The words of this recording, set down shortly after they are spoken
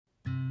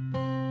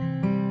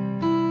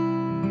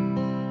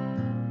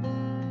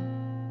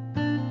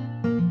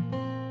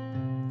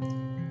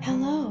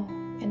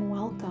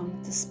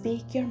to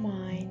Speak Your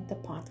Mind, the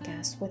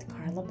podcast with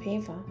Carla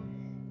Pava.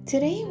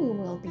 Today we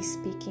will be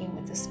speaking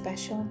with a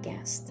special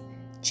guest,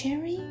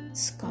 Cherry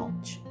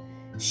Skulch.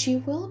 She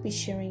will be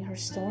sharing her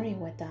story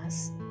with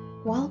us.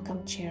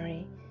 Welcome,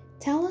 Cherry.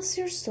 Tell us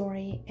your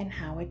story and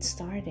how it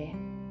started.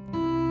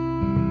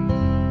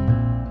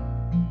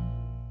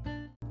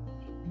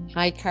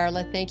 Hi,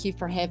 Carla. Thank you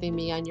for having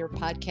me on your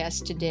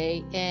podcast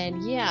today.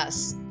 And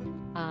yes,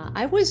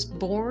 I was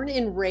born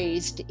and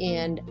raised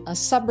in a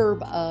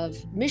suburb of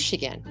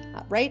Michigan,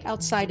 right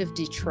outside of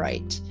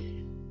Detroit.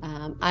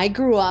 I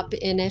grew up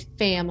in a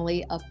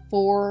family of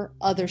 4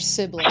 other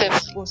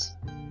siblings,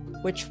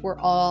 which were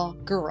all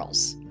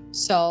girls.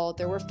 So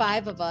there were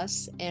 5 of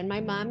us and my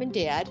mom and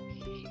dad.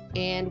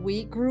 And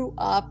we grew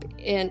up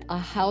in a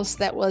house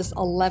that was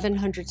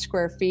 1,100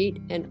 square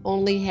feet and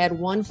only had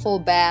 1 full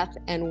bath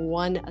and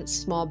 1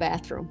 small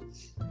bathroom.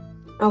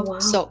 Oh, wow.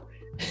 So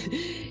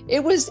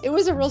it was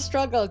a real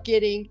struggle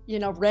getting,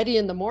 ready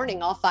in the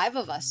morning, all 5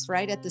 of us,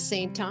 right at the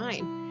same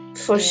time.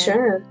 For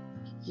sure.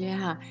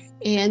 Yeah.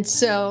 And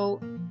so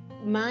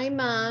my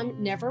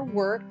mom never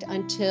worked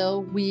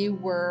until we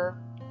were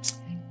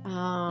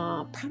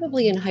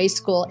probably in high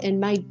school, and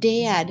my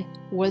dad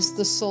was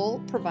the sole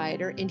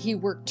provider, and he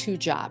worked 2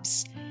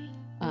 jobs.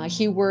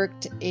 He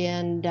worked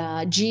in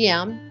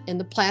GM in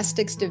the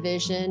plastics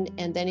division,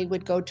 and then he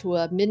would go to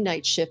a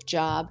midnight shift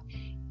job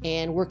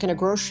and work in a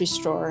grocery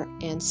store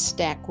and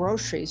stack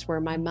groceries,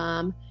 where my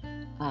mom,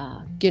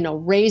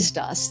 raised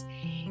us.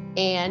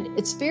 And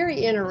it's very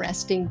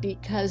interesting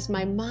because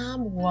my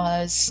mom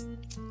was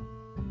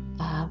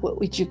what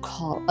would you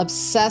call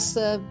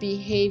obsessive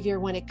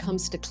behavior when it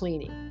comes to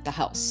cleaning the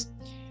house.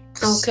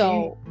 Okay.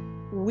 So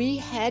we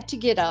had to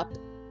get up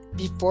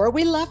before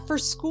we left for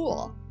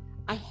school.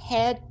 I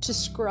had to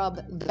scrub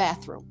the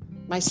bathroom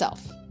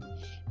myself.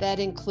 That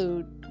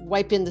include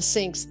wiping the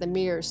sinks, the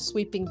mirrors,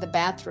 sweeping the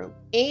bathroom.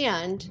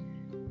 And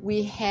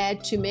we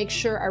had to make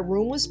sure our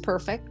room was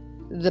perfect,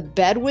 the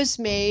bed was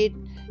made,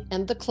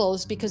 and the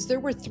clothes, because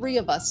there were 3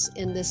 of us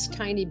in this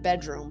tiny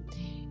bedroom.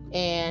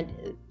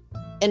 And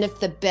if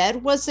the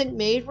bed wasn't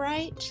made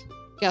right,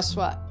 guess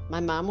what? My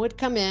mom would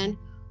come in,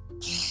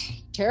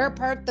 tear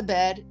apart the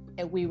bed,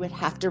 and we would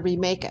have to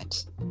remake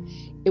it.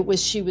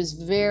 She was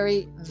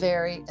very,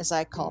 very, as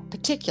I call,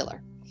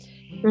 particular.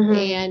 Mm-hmm.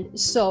 And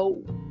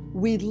so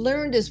we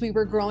learned as we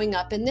were growing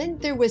up. And then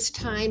there was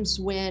times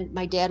when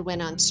my dad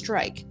went on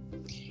strike,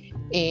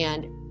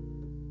 and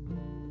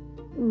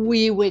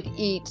we would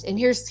eat, and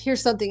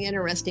here's something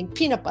interesting,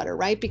 peanut butter,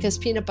 right? Because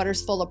peanut butter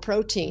is full of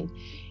protein.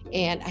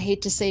 And I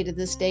hate to say to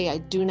this day, I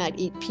do not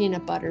eat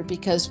peanut butter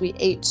because we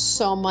ate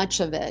so much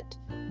of it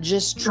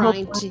just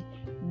trying to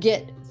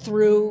get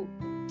through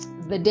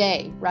the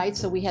day, right?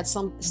 So we had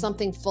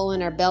something full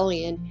in our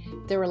belly. And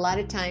there were a lot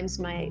of times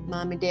my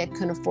mom and dad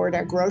couldn't afford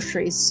our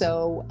groceries.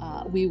 So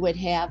we would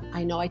have,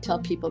 I know I tell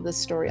people this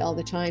story all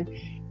the time,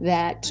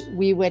 that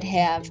we would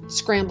have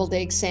scrambled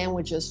egg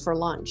sandwiches for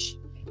lunch.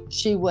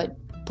 She would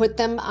put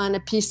them on a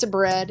piece of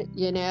bread,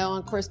 and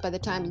of course, by the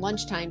time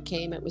lunchtime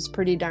came, it was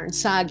pretty darn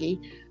soggy.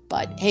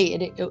 But hey,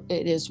 it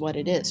is what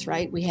it is,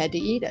 right? We had to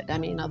eat it. I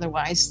mean,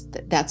 otherwise,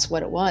 that's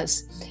what it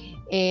was.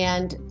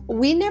 And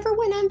we never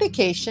went on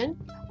vacation.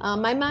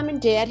 My mom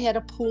and dad had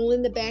a pool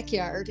in the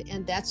backyard,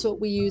 and that's what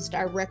we used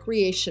our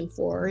recreation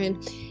for. And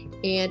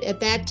at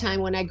that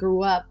time, when I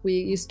grew up, we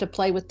used to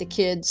play with the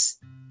kids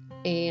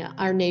and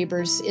our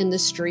neighbors in the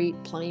street,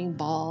 playing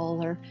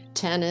ball or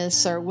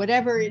tennis or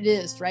whatever it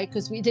is, right?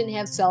 Because we didn't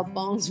have cell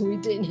phones, we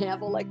didn't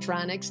have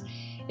electronics.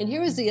 And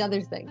here was the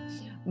other thing.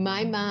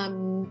 My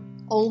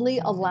mom only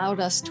allowed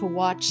us to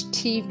watch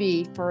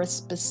TV for a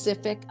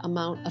specific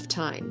amount of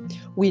time.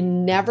 We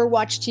never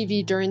watched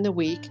TV during the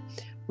week.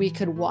 We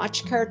could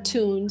watch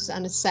cartoons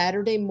on a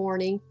Saturday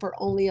morning for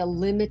only a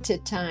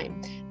limited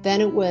time. Then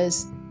it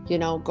was,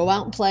 go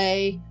out and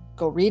play,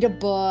 go read a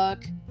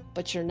book,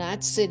 but you're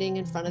not sitting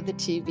in front of the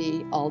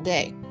TV all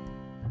day.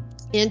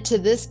 And to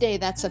this day,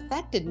 that's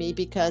affected me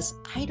because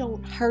I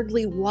don't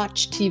hardly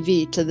watch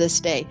TV to this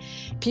day.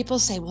 People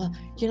say, well,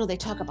 they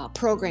talk about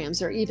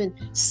programs or even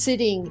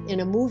sitting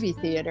in a movie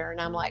theater. And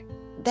I'm like,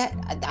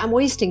 I'm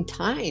wasting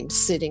time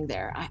sitting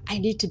there. I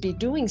need to be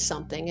doing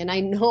something. And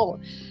I know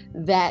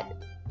that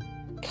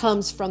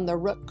comes from the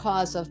root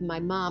cause of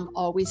my mom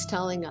always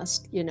telling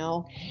us,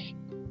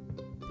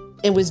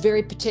 and was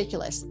very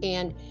particular.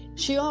 And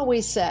she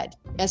always said,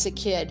 as a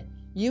kid,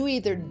 you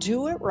either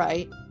do it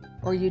right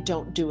or you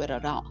don't do it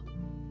at all.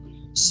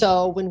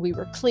 So when we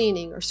were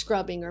cleaning or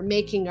scrubbing or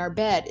making our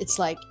bed, it's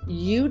like,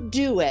 you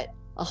do it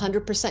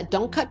 100%.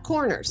 Don't cut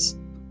corners,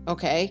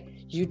 okay?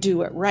 You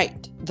do it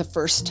right the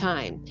first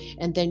time,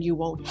 and then you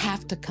won't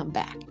have to come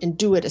back and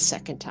do it a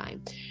second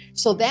time.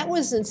 So that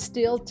was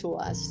instilled to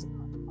us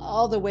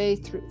all the way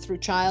through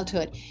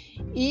childhood.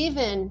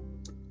 Even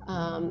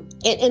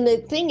and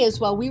the thing is,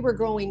 while we were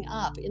growing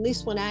up, at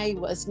least when I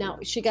was, now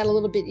she got a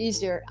little bit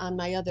easier on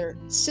my other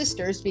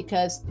sisters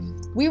because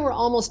we were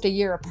almost a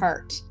year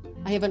apart.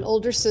 I have an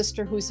older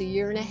sister who's a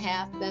year and a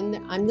half,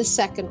 then I'm the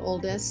second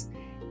oldest,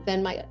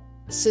 then my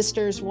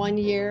sister's 1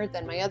 year,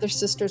 then my other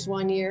sister's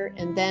 1 year,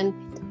 and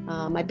then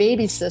My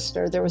baby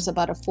sister, there was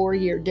about a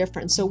 4-year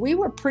difference. So we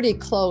were pretty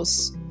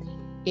close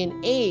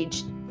in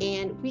age,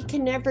 and we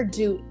can never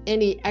do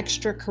any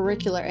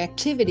extracurricular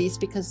activities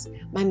because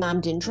my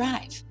mom didn't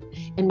drive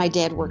and my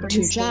dad worked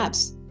 2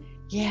 jobs.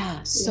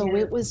 Yeah. So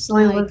it was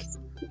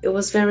it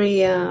was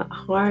very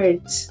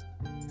hard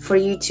for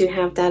you to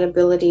have that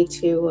ability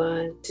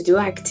to do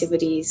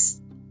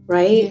activities,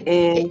 right? Yeah,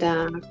 And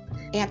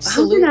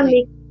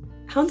absolutely.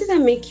 how did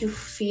that make you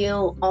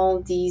feel,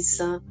 all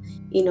these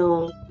you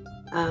know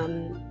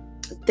um,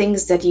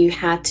 things that you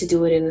had to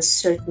do it in a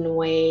certain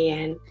way,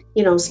 and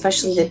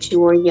especially Yeah. that you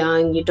were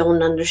young, you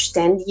don't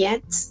understand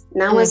yet.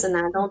 Now Mm. as an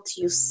adult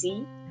you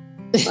see,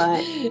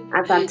 but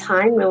at that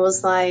time it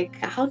was like,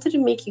 how did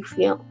it make you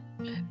feel?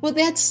 Well,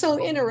 that's so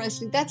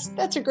interesting.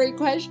 That's a great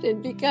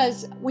question,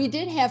 because we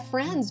did have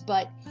friends,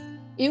 but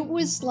it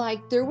was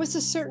like there was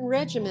a certain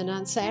regimen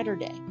on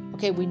Saturday.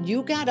 Okay, when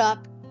you got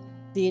up,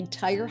 the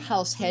entire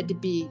house had to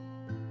be,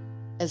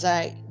 as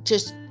I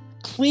just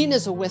clean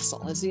as a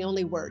whistle is the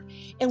only word.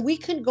 And we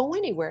couldn't go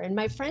anywhere. And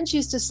my friends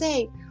used to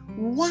say,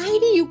 why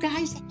do you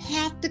guys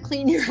have to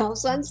clean your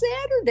house on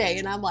Saturday?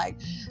 And I'm like,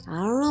 I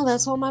don't know.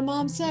 That's what my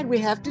mom said. We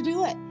have to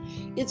do it.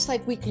 It's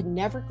like we could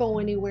never go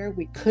anywhere.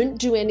 We couldn't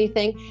do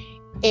anything.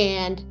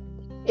 And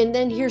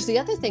then here's the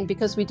other thing,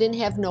 because we didn't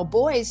have no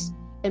boys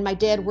and my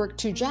dad worked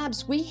 2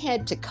 jobs, we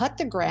had to cut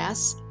the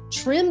grass,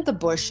 trim the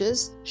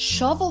bushes,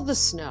 shovel the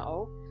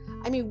snow.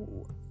 I mean,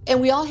 and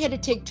we all had to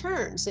take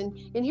turns. And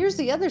here's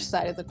the other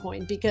side of the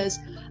coin, because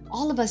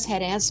all of us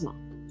had asthma.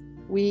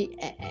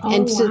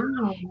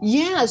 Wow.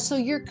 Yeah, so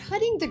you're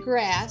cutting the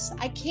grass.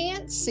 I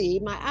can't see.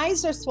 My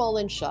eyes are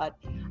swollen shut.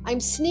 I'm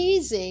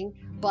sneezing,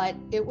 but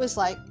it was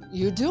like,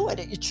 you do it.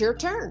 It's your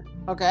turn.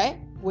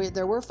 Okay.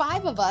 There were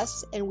 5 of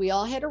us and we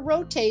all had to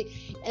rotate.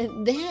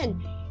 And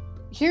then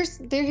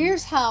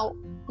here's how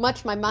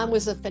much my mom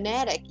was a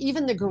fanatic.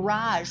 Even the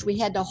garage, we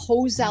had to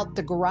hose out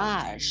the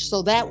garage.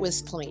 So that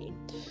was clean.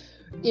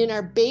 In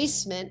our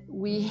basement,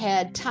 we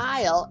had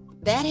tile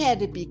that had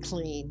to be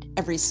cleaned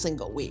every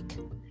single week.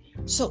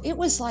 So it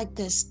was like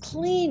this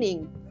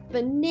cleaning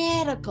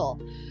fanatical,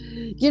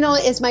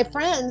 as my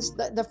friends,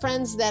 the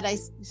friends that I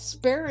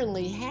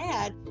sparingly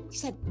had,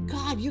 said,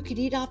 God, you could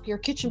eat off your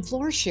kitchen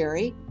floor,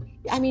 Sherry.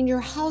 I mean, your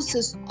house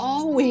is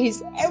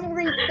always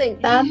everything.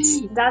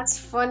 That's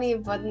funny,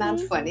 but not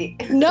funny.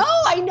 No,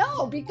 I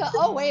know, because,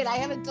 oh, wait, I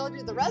haven't told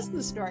you the rest of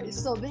the story.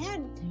 So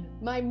then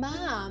my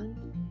mom,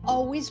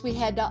 we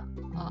had to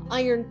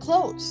iron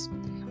clothes.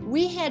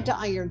 We had to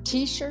iron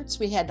t-shirts.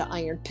 We had to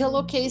iron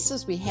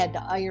pillowcases. We had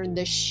to iron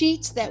the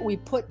sheets that we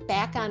put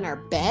back on our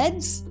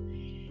beds.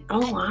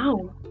 Oh,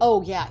 wow.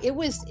 Oh, yeah. It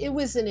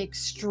was an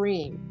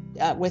extreme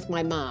with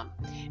my mom.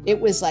 It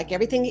was like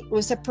everything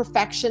was a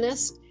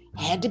perfectionist,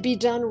 had to be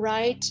done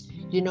right.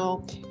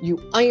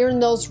 You iron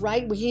those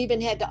right. We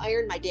even had to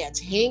iron my dad's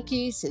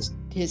hankies,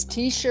 his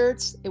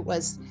t-shirts. It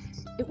was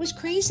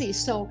crazy.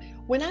 So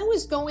when I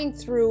was going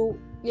through,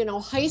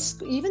 high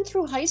school, even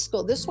through high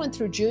school, this went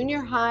through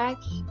junior high,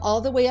 all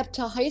the way up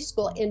to high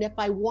school. And if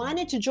I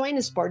wanted to join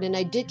a sport, and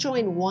I did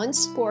join one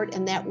sport,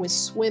 and that was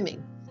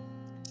swimming.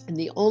 And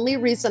the only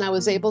reason I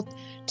was able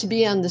to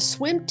be on the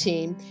swim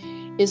team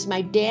is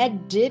my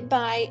dad did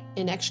buy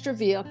an extra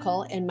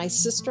vehicle, and my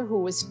sister, who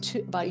was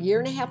about a year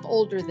and a half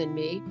older than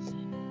me,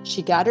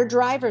 she got her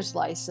driver's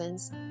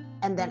license,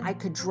 and then I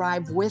could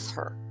drive with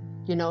her.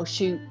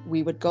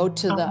 We would go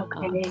to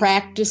the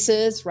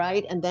practices,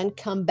 right? And then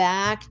come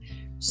back.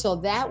 So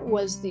that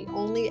was the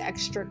only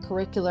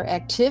extracurricular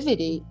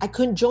activity. I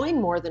couldn't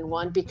join more than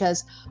one,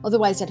 because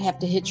otherwise I'd have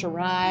to hitch a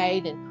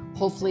ride, and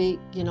hopefully,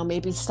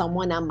 maybe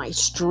someone on my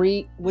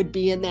street would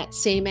be in that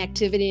same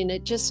activity. And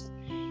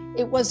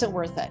it wasn't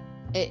worth it.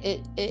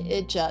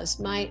 It just,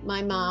 my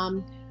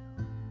mom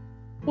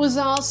was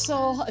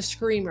also a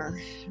screamer,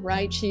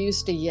 right? She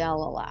used to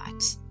yell a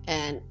lot.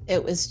 And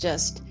it was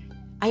just,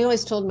 I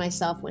always told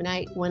myself when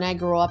I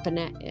grow up, and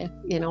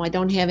I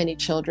don't have any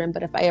children,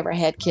 but if I ever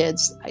had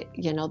kids,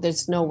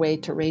 there's no way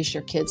to raise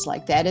your kids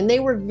like that. And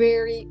they were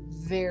very,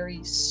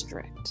 very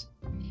strict.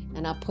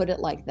 And I'll put it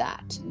like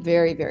that.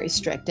 Very, very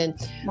strict. And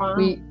wow.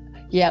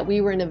 we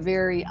were in a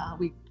very,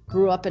 we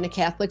grew up in a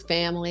Catholic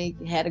family.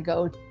 We had to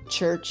go to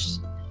church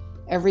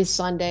every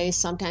Sunday.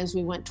 Sometimes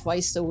we went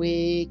twice a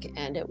week.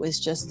 And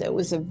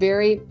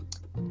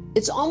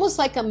it's almost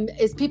like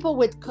as people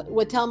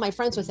would tell my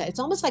friends would say, it's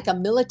almost like a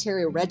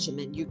military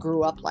regiment you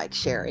grew up like,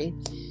 Sherry.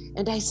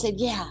 And I said,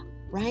 yeah,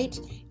 right.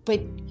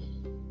 But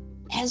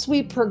as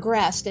we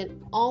progressed,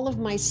 and all of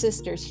my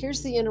sisters,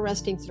 here's the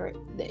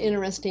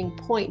interesting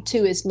point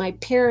too, is my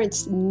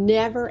parents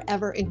never,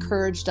 ever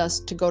encouraged us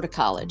to go to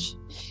college.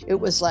 It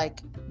was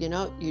like,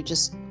 you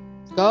just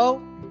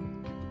go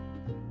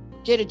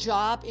get a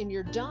job and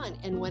you're done.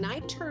 And when I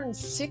turned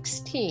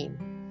 16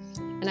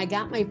 and I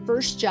got my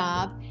first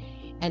job,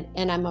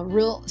 and I'm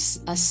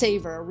a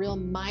saver, a real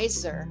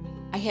miser,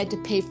 I had to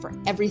pay for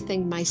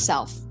everything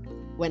myself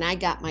when I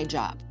got my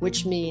job,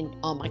 which mean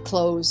all my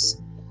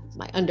clothes,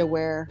 my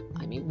underwear,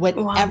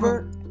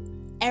 whatever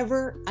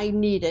ever I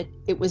needed,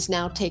 it was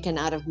now taken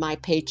out of my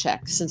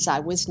paycheck, since I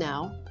was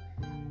now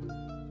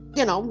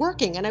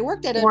working. And I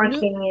worked at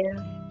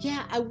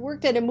I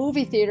worked at a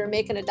movie theater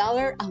making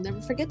 $1. I'll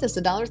never forget this,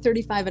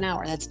 $1.35 an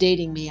hour. That's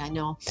dating me, I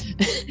know.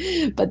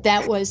 But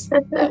that was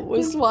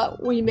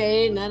what we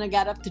made. And then I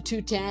got up to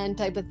 $2.10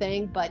 type of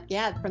thing. But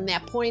yeah, from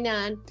that point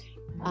on,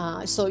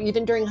 so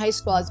even during high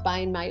school, I was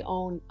buying my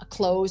own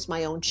clothes,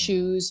 my own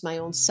shoes, my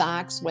own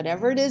socks,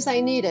 whatever it is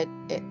I needed.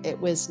 It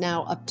was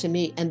now up to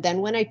me. And then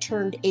when I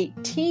turned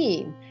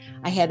 18,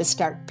 I had to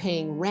start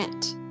paying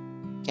rent.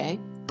 Okay.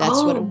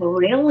 That's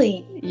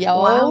really?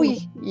 Wow.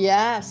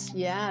 Yes.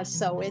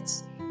 So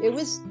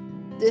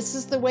this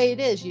is the way it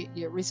is.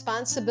 Your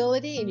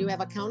responsibility, and you have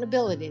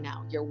accountability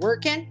now. You're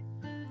working,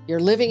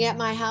 you're living at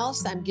my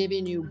house. I'm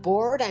giving you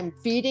board. I'm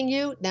feeding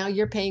you. Now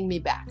you're paying me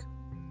back.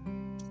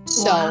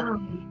 So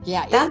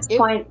yeah,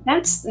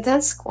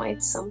 that's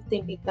quite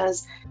something,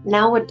 because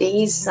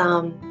nowadays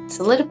it's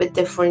a little bit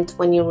different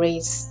when you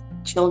raise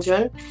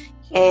children.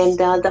 And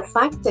the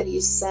fact that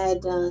you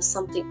said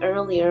something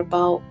earlier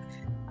about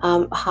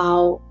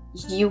how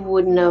you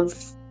wouldn't have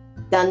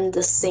done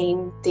the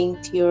same thing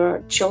to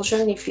your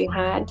children if you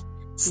had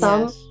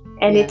some. Yes.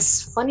 And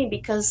it's funny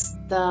because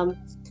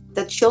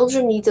the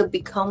children either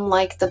become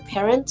like the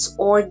parents,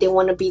 or they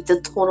want to be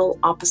the total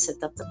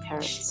opposite of the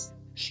parents.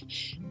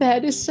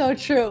 That is so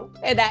true.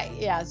 And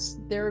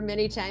there were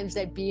many times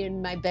I'd be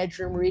in my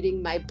bedroom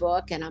reading my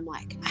book, and I'm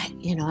like,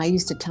 I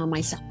used to tell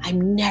myself,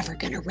 I'm never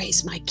going to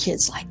raise my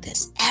kids like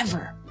this,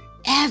 ever.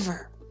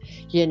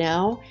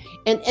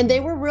 And they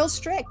were real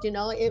strict.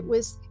 It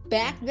was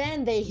back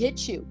then, they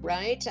hit you,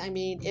 right? I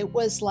mean, it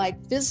was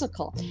like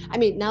physical. I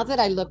mean, now that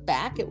I look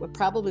back,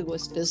 probably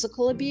was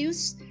physical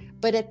abuse,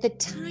 but at the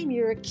time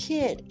you're a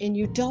kid and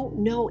you don't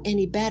know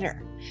any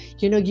better.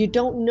 You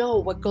don't know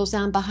what goes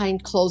on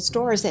behind closed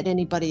doors at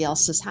anybody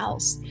else's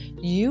house.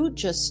 You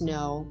just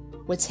know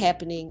what's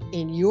happening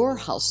in your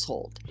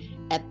household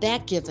at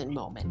that given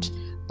moment.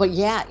 But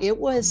yeah, it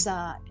was,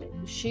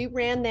 she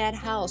ran that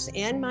house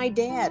and my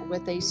dad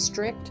with a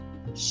strict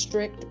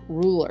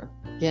ruler,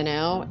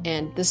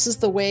 and this is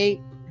the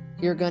way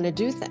you're going to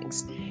do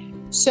things.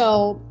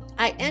 So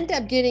I end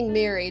up getting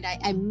married.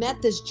 I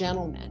met this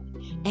gentleman.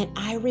 And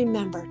I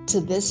remember to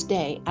this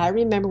day,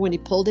 when he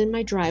pulled in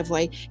my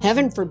driveway,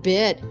 heaven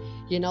forbid,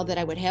 that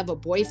I would have a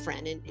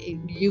boyfriend,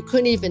 and you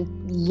couldn't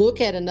even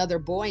look at another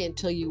boy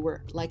until you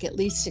were like at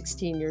least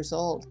 16 years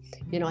old.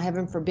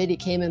 Heaven forbid he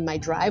came in my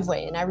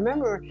driveway. And I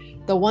remember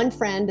the one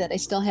friend that I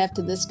still have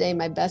to this day,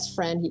 my best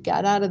friend, he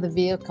got out of the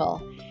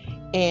vehicle,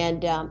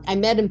 and I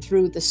met him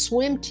through the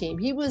swim team.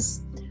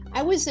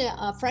 I was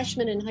a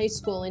freshman in high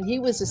school and he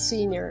was a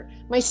senior.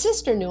 My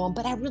sister knew him,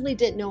 but I really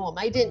didn't know him.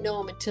 I didn't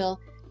know him until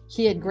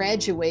he had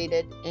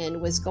graduated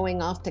and was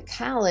going off to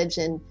college.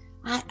 And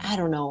I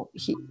don't know.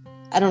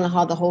 I don't know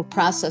how the whole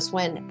process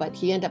went, but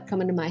he ended up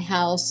coming to my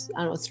house,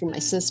 I don't know, through my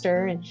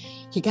sister. And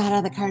he got out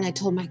of the car and I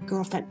told my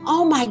girlfriend,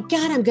 oh my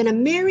God, I'm going to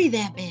marry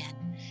that man.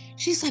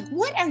 She's like,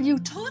 what are you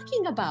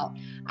talking about?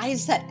 I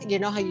said,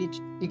 how you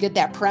get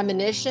that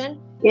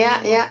premonition?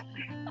 Yeah.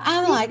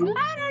 I'm like,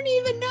 I don't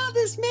even know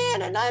this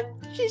man. And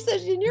she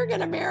says, and you're going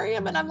to marry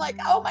him. And I'm like,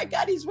 oh my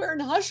God, he's wearing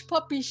hush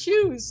puppy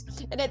shoes.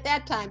 And at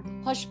that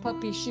time, hush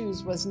puppy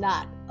shoes was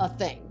not a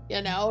thing.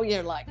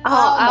 You're like,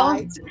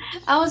 I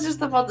was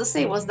just about to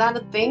say, was that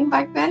a thing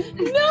back then?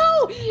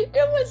 No, it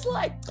was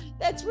like,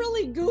 that's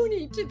really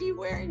goony to be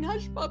wearing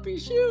hush puppy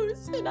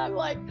shoes. And I'm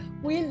like,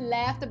 we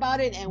laughed about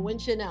it. And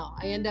wouldn't you know,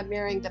 I ended up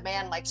marrying the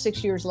man like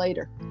 6 years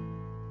later.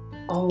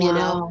 Oh,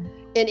 wow.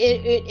 And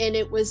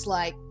it was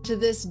like, to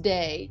this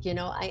day,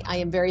 I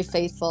am very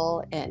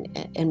faithful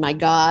and my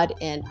God.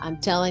 And I'm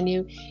telling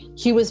you,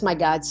 he was my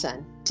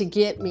godson to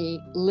get me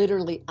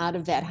literally out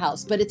of that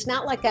house. But it's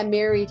not like I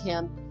married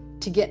him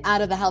to get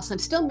out of the house. I'm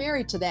still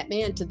married to that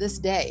man to this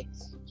day,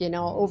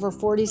 over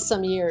 40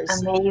 some years.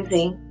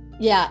 Amazing.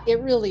 Yeah, it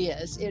really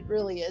is. It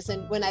really is.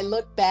 And when I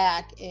look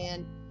back,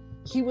 and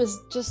he was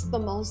just the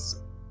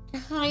most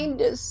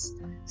kindest,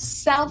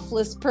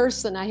 selfless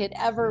person I had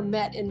ever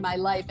met in my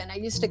life. And I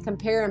used to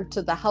compare him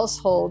to the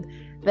household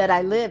that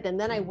I lived. And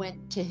then I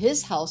went to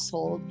his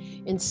household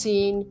and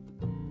seeing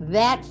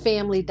that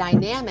family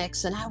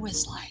dynamics. And I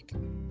was like,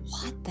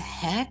 what the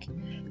heck?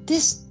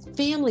 This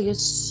family is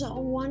so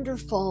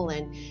wonderful,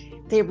 and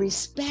they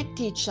respect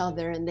each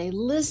other and they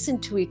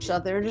listen to each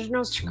other. There's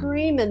no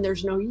screaming,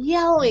 there's no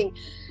yelling.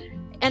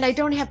 And I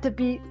don't have to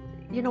be,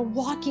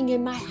 walking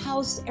in my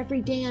house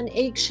every day on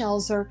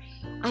eggshells or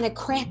on a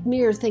cracked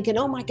mirror thinking,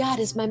 oh my God,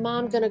 is my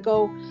mom going to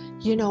go,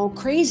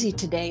 crazy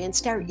today and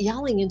start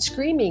yelling and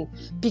screaming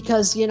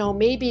because,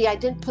 maybe I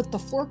didn't put the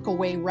fork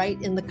away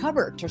right in the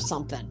cupboard or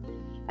something.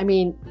 I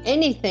mean,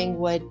 anything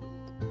would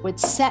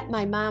set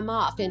my mom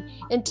off.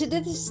 And to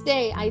this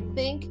day, I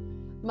think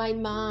my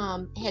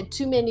mom had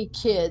too many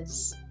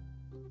kids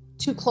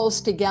too close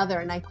together,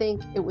 and I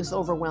think it was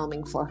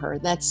overwhelming for her.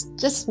 That's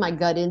just my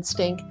gut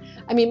instinct.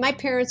 I mean, my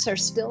parents are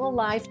still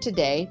alive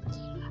today.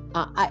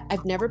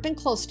 I've never been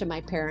close to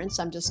my parents.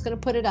 I'm just going to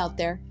put it out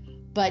there.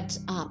 But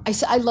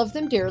I love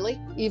them dearly,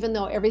 even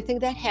though everything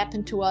that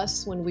happened to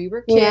us when we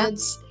were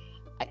kids,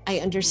 I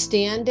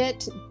understand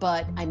it,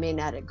 but I may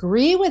not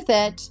agree with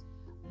it.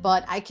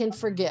 but I can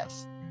forgive.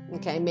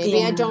 Okay,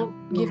 maybe I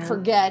don't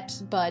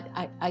forget, but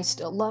I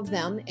still love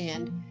them.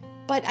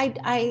 But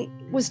I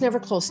was never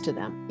close to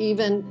them,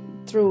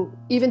 even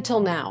till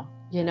now.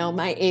 You know,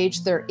 my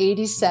age, they're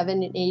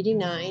 87 and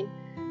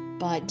 89,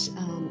 but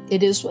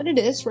it is what it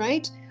is,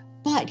 right?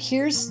 But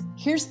here's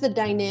the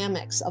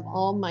dynamics of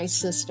all my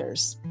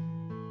sisters.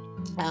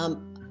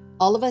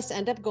 All of us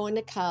end up going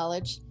to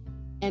college,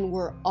 and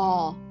we're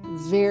all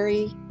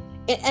very,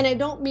 and I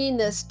don't mean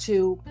this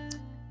to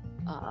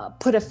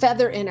put a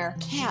feather in our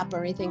cap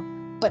or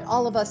anything, but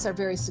all of us are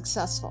very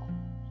successful.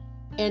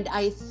 And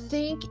I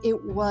think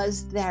it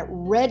was that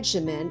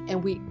regimen,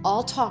 and we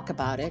all talk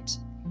about it,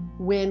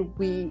 when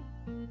we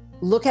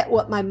look at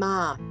what my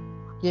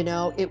mom, you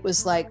know, it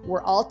was like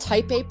we're all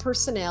type A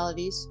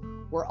personalities,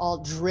 we're all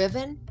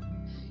driven,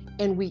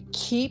 and we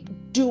keep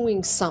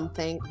doing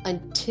something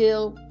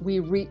until we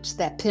reach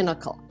that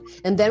pinnacle.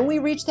 And then we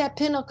reach that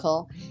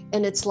pinnacle,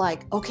 and it's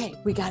like, okay,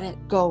 we got to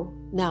go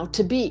now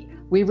to B.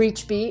 We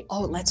reach B,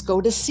 oh, let's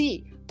go to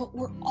C. But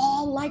we're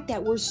all like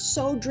that. We're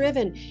so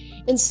driven.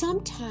 And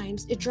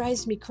sometimes it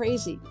drives me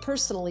crazy,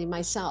 personally,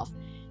 myself,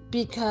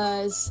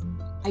 because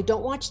I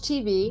don't watch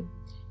TV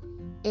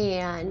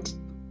and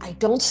I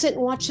don't sit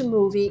and watch a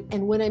movie.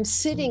 And when I'm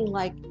sitting,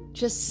 like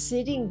just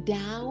sitting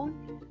down,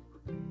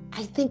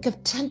 I think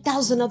of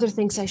 10,000 other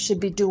things I should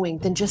be doing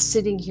than just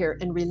sitting here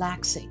and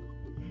relaxing.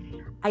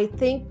 I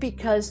think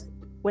because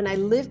when I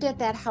lived at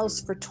that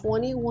house for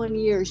 21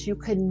 years, you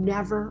could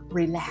never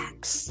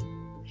relax.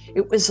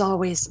 It was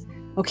always,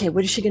 okay,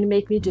 what is she going to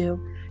make me do?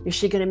 Is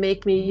she going to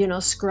make me, you know,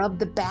 scrub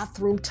the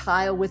bathroom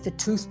tile with a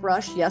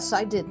toothbrush? Yes,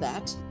 I did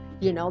that.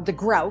 You know, the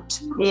grout.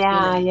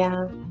 Yeah, you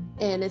know? yeah.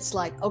 And it's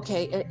like,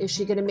 okay, is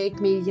she going to make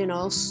me, you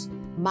know,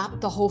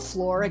 mop the whole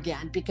floor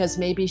again? Because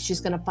maybe she's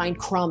going to find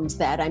crumbs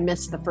that I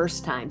missed the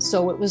first time.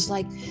 So it was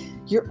like,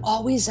 you're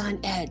always on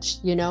edge,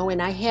 you know,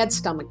 and I had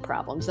stomach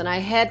problems and I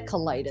had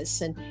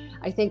colitis. And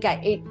I think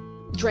I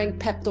drank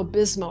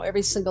Pepto-Bismol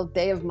every single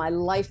day of my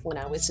life when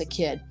I was a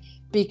kid,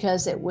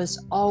 because it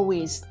was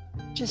always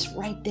just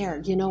right there,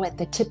 you know, at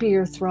the tip of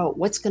your throat.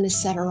 What's going to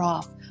set her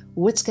off?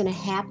 What's going to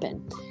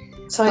happen?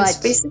 So it's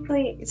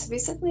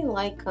basically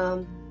like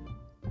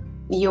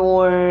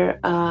your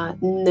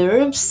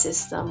nerve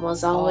system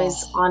was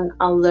always on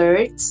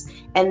alert,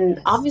 and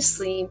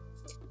obviously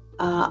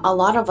a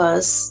lot of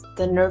us,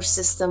 the nerve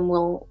system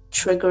will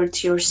trigger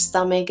to your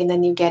stomach, and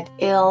then you get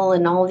ill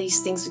and all these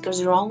things because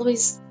you're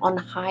always on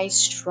high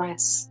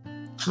stress,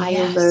 high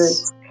alert,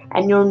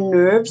 and your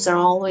nerves are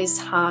always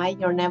high.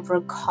 You're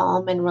never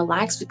calm and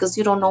relaxed because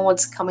you don't know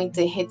what's coming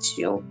to hit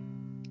you.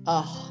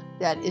 Oh,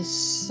 that is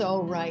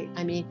so right.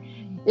 I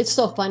mean, it's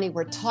so funny.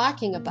 We're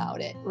talking about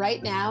it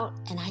right now,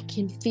 and I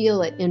can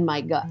feel it in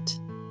my gut.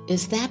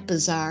 Is that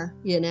bizarre?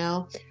 You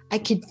know, I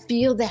can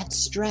feel that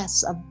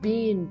stress of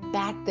being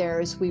back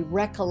there as we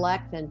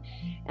recollect and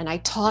I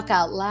talk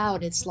out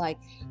loud. It's like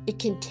it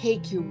can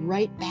take you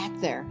right back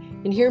there.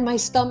 And here my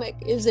stomach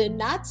is in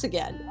knots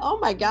again. Oh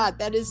my God,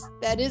 that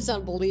is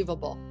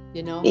unbelievable.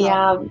 You know?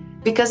 Yeah,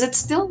 because it's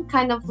still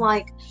kind of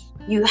like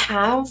you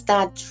have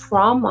that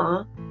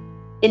trauma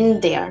in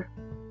there.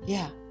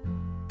 Yeah.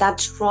 That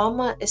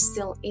trauma is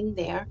still in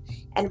there.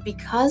 And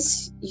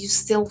because you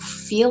still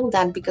feel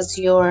that, because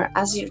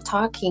as you're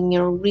talking,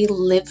 you're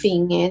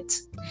reliving it,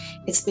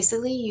 it's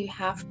basically you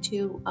have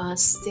to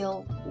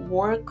still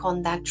work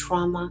on that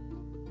trauma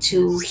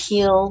to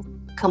heal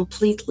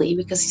completely,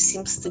 because it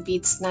seems to be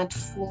it's not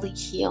fully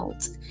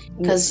healed.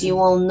 Because you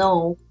will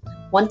know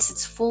once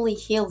it's fully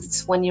healed,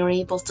 it's when you're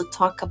able to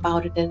talk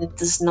about it and it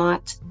does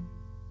not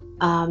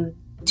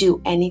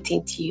do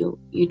anything to you.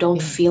 You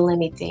don't feel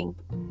anything.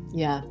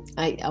 Yeah.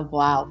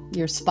 Wow.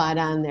 You're spot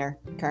on there,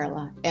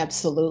 Carla.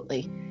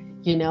 Absolutely.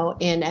 You know,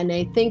 and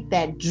I think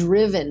that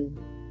driven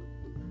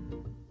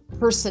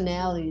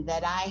personality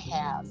that I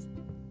have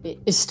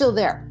is still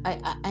there.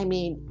 I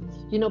mean,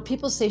 you know,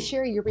 people say,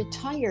 Sherry, you're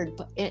retired,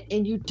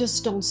 and you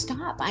just don't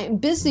stop. I am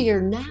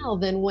busier now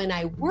than when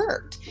I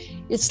worked.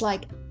 It's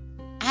like,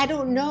 I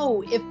don't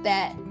know if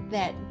that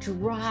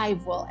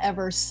drive will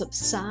ever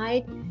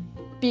subside,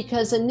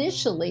 because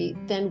initially,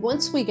 then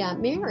once we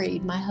got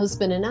married, my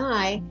husband and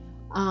I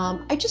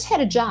just had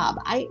a job.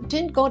 I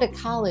didn't go to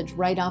college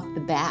right off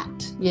the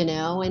bat, you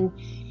know, and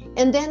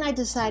then I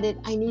decided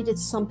I needed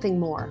something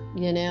more,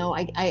 you know.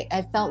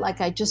 I felt like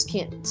I just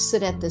can't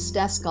sit at this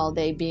desk all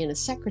day being a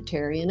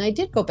secretary. And I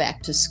did go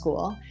back to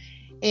school,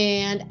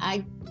 and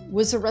I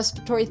was a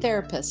respiratory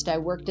therapist. I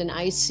worked in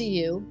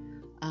ICU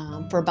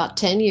for about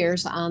 10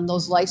 years on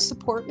those life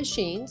support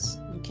machines,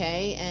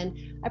 okay? And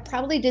I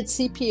probably did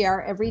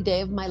CPR every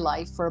day of my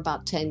life for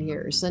about 10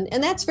 years.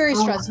 And that's very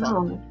stressful.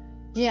 Wow.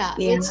 Yeah.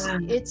 And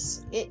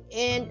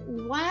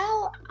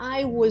while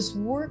I was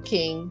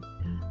working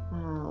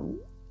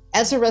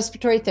as a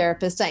respiratory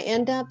therapist, I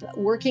ended up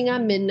working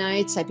on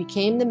midnights. I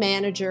became the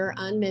manager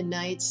on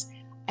midnights.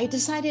 I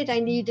decided I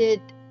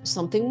needed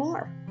something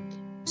more.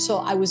 So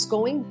I was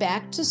going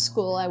back to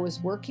school. I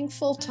was working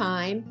full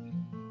time,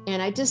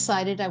 and I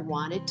decided I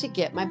wanted to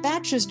get my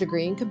bachelor's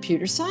degree in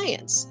computer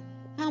science.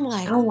 I'm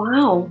like, oh,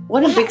 wow.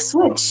 What a big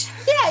switch.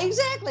 yeah,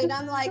 exactly. And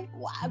I'm like,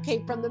 wow,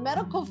 okay, from the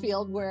medical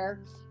field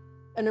where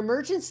an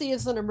emergency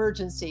is an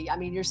emergency. I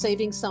mean, you're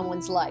saving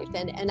someone's life.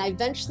 And I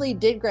eventually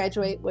did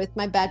graduate with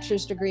my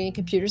bachelor's degree in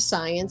computer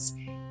science.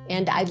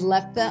 And I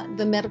left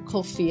the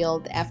medical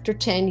field after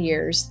 10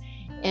 years.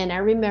 And I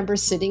remember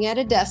sitting at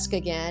a desk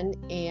again,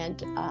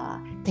 and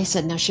they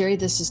said, now, Sherry,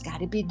 this has got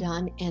to be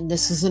done, and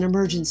this is an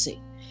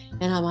emergency.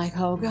 And I'm like,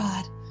 oh,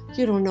 God,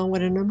 you don't know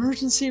what an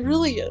emergency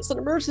really is. An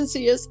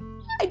emergency is,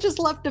 I just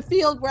left a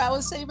field where I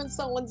was saving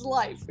someone's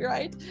life,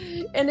 right?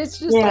 And it's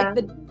just like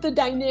the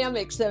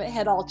dynamics that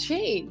had all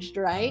changed,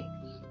 right?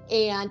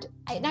 And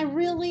I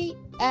really,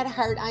 at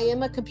heart, I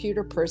am a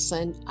computer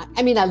person.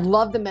 I mean, I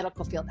love the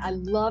medical field. I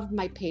love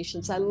my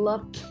patients. I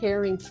love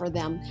caring for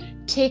them,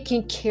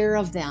 taking care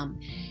of them.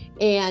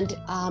 And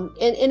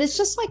it's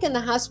just like in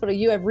the hospital,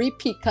 you have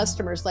repeat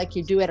customers like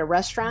you do at a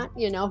restaurant,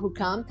 who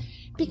come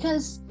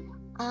because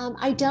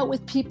I dealt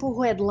with people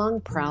who had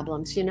lung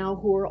problems, who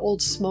were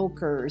old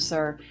smokers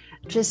or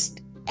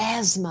just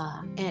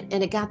asthma, and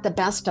it got the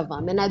best of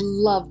them. And I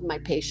loved my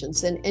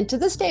patients. And to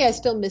this day, I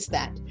still miss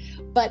that.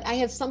 But I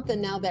have something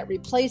now that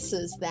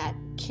replaces that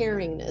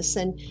caringness.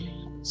 And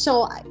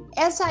so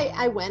as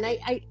I went,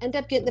 I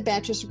ended up getting the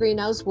bachelor's degree, and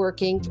I was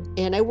working,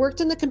 and I worked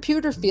in the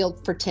computer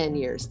field for 10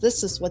 years.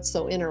 This is what's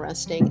so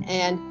interesting.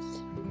 And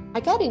I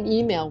got an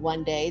email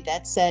one day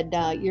that said,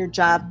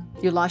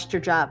 you lost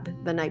your job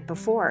the night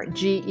before.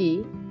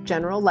 GE,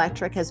 General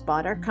Electric, has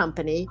bought our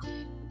company,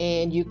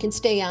 and you can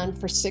stay on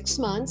for 6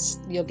 months.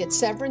 You'll get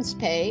severance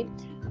pay.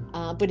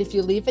 But if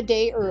you leave a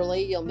day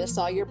early, you'll miss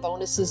all your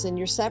bonuses and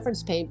your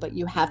severance pay, but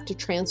you have to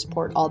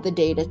transport all the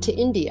data to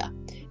India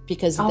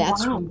because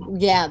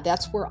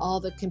that's where all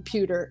the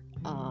computer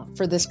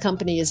for this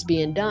company is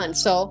being done.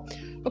 So,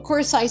 of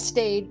course, I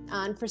stayed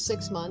on for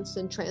 6 months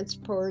and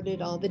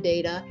transported all the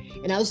data,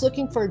 and I was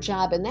looking for a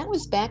job, and that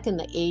was back in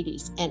the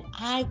 80s, and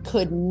I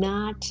could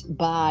not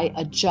buy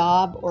a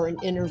job or an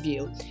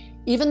interview.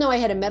 Even though I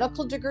had a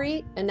medical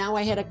degree and now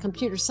I had a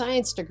computer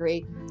science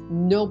degree,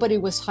 nobody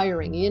was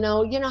hiring. You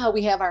know how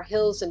we have our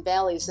hills and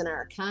valleys in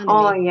our economy.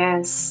 Oh,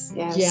 yes.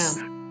 Yeah.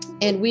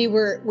 And we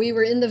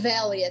were in the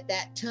valley at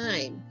that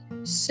time.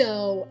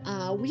 So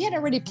we had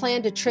already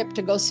planned a trip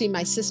to go see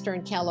my sister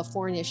in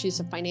California.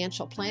 She's a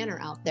financial planner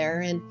out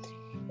there.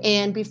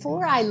 And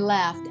before I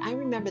left, I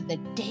remember the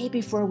day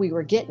before we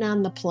were getting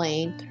on the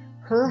plane,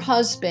 her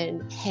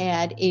husband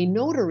had a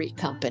notary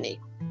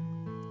company.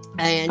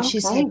 And she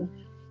said,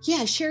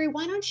 yeah, Sherry,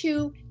 why don't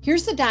you,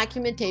 here's the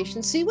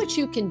documentation, see what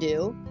you can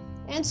do,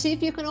 and see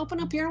if you can open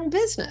up your own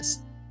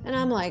business. And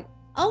I'm like,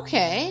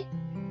 okay.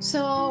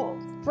 So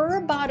for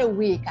about a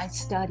week, I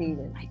studied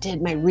and I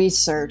did my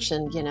research,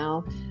 and,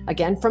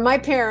 again, from my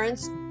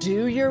parents,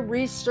 do your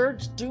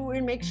research,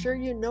 and make sure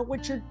you know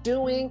what you're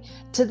doing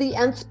to the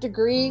nth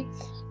degree.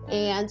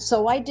 And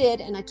so I did,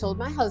 and I told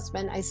my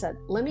husband, I said,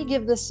 let me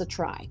give this a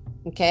try.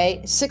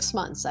 Okay, 6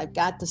 months. I've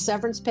got the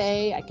severance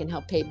pay. I can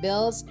help pay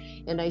bills.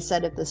 And I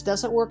said, if this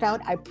doesn't work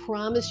out, I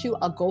promise you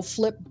I'll go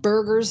flip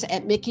burgers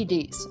at Mickey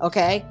D's,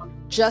 okay?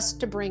 Just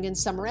to bring in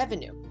some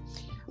revenue.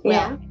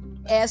 Yeah. Well,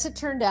 as it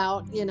turned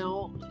out,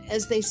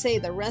 as they say,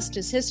 the rest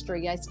is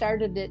history. I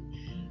started it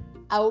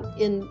out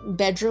in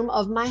bedroom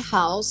of my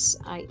house.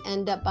 I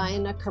end up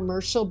buying a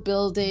commercial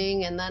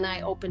building, and then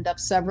I opened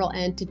up several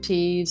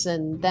entities,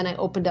 and then I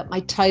opened up my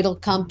title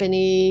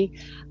company.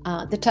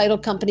 The title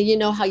company, you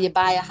know how you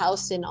buy a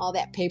house and all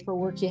that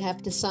paperwork you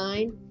have to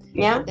sign?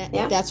 Yeah.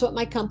 That's what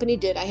my company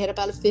did. I had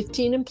about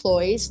 15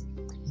 employees.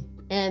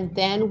 And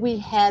then we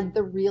had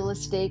the real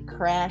estate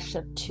crash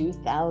of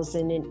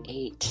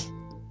 2008.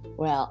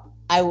 Well,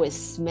 I was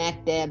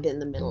smack dab in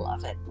the middle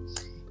of it.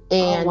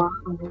 And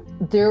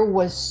there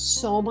was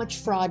so much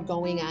fraud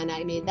going on.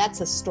 I mean, that's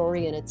a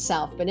story in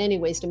itself. But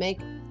anyways, to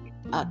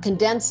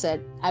condense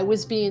it, I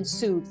was being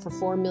sued for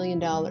 $4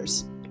 million.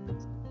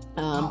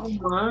 Oh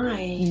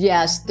my.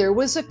 Yes, there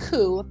was a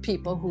coup of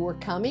people who were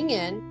coming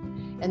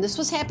in, and this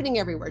was happening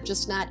everywhere,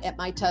 just not at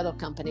my title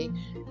company,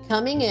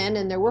 coming in,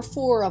 and there were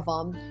 4 of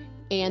them,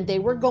 and they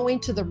were going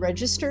to the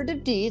Register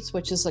of Deeds,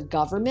 which is a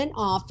government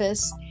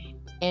office,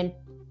 and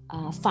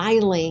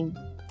filing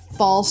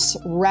false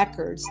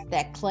records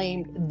that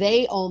claimed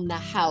they owned the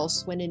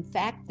house when in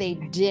fact they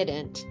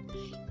didn't.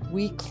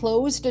 We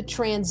closed a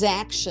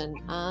transaction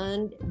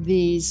on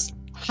these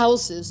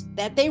houses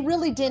that they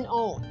really didn't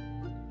own.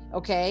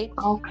 Okay.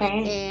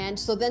 And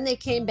so then they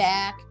came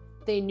back.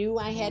 They knew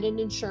I had an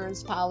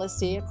insurance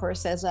policy. Of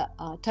course, as a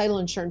title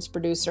insurance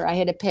producer, I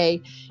had to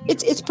pay.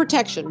 It's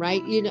protection,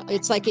 right?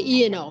 It's like an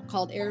E&O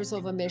called errors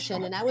of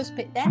omission, and I was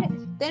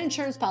that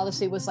insurance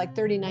policy was like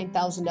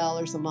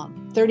 $39,000 a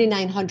month,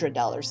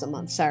 $3,900 a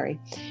month. Sorry,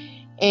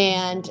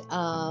 and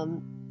I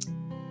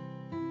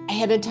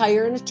had to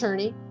hire an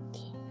attorney.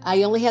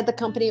 I only had the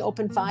company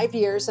open 5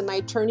 years, and my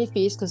attorney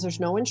fees, because there's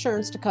no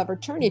insurance to cover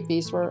attorney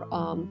fees, were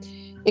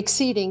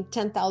exceeding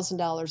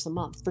 $10,000 a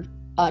month for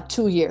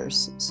 2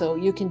 years. So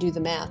you can do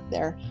the math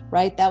there,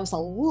 right? That was a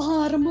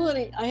lot of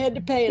money I had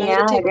to pay. And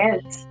yeah,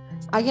 it is.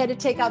 I had to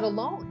take out a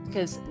loan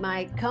because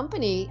my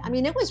company, I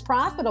mean, it was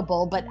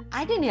profitable, but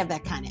I didn't have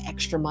that kind of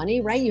extra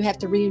money, right? You have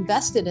to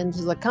reinvest it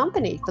into the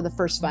company for the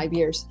first 5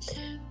 years.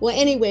 Well,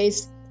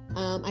 anyways,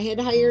 I had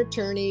to hire an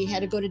attorney, had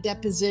to go to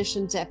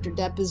depositions after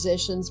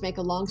depositions. Make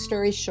a long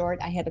story short,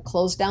 I had to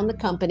close down the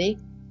company.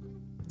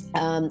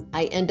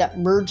 I end up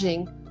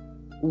merging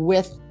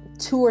with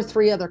 2 or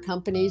 3 other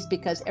companies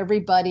because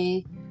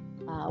everybody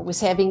was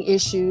having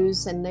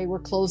issues and they were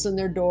closing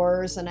their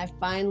doors. And I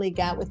finally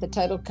got with the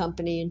title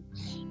company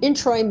in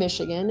Troy,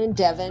 Michigan, and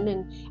Devon,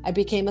 and I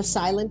became a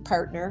silent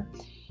partner.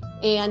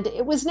 And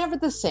it was never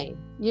the same.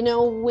 You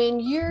know, when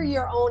you're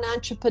your own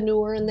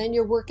entrepreneur and then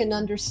you're working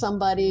under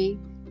somebody,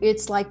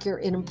 it's like you're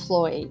an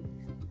employee.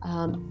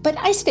 But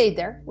I stayed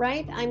there,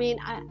 right? I mean,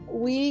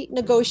 we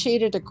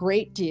negotiated a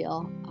great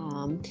deal.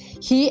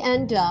 He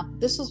ended up,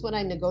 this is what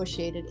I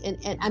negotiated,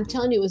 and I'm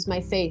telling you, it was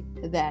my faith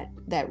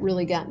that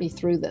really got me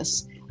through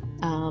this.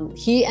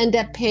 He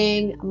ended up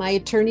paying my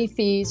attorney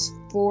fees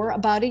for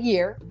about a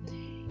year,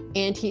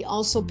 and he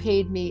also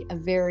paid me a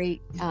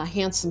very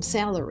handsome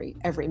salary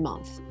every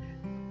month.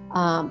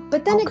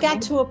 But then it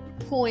got to a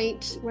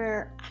point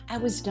where I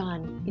was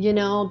done. You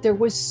know, there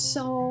was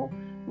so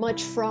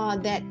much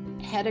fraud that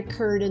had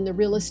occurred in the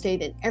real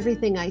estate and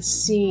everything I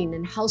seen,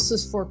 and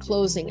houses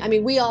foreclosing. I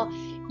mean,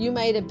 you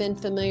might have been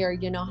familiar,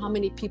 you know, how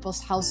many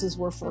people's houses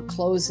were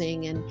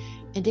foreclosing, and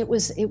it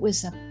was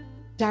a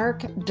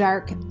dark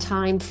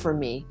time for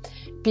me,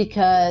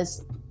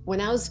 because when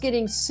I was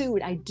getting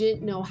sued, I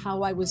didn't know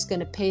how I was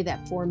going to pay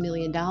that $4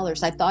 million.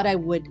 I thought I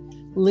would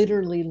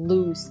literally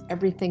lose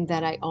everything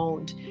that I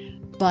owned.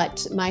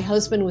 But my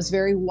husband was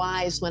very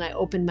wise. When I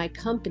opened my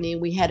company,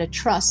 we had a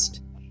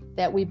trust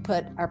that we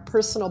put our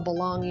personal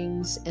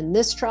belongings in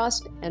this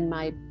trust and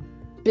my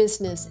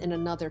business in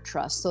another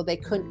trust, so they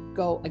couldn't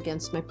go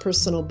against my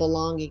personal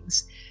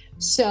belongings.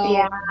 So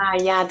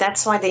yeah,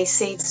 that's why they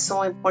say it's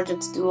so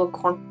important to do a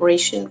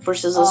corporation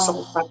versus a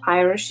sole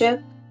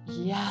proprietorship.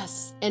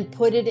 Yes, and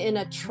put it in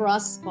a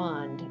trust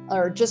fund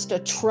or just a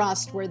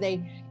trust where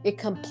it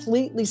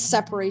completely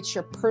separates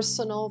your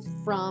personal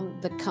from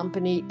the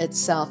company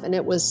itself. And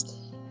it was,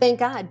 thank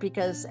God,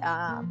 because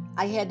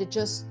I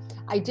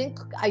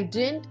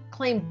didn't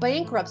claim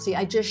bankruptcy.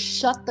 I just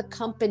shut the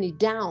company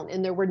down,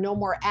 and there were no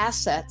more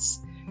assets.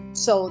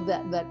 So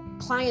the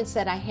clients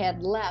that I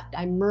had left,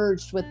 I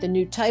merged with the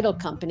new title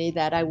company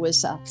that I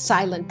was a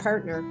silent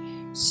partner.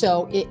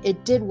 So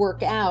it did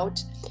work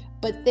out.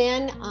 But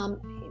then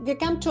it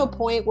came to a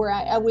point where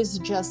I was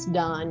just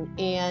done,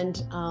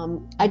 and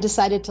I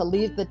decided to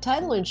leave the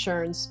title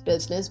insurance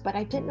business, but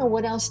I didn't know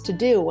what else to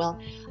do. Well,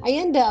 I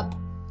end up,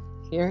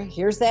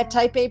 here's that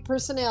type A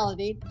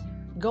personality,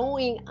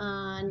 going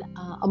on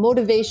a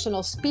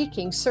motivational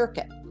speaking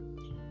circuit.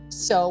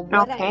 So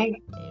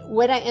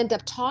what I end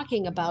up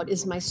talking about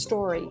is my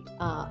story,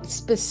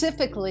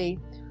 specifically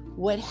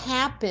what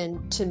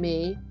happened to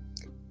me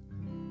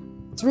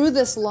through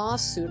this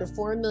lawsuit of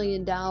 $4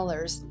 million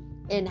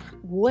and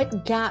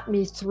what got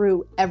me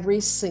through every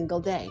single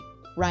day,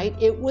 right?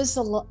 It was,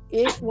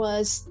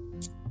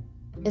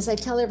 as I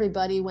tell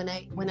everybody when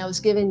I was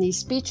giving these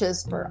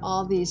speeches for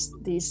all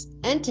these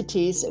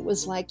entities, it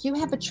was like, you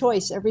have a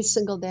choice every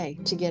single day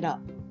to get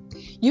up.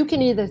 You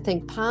can either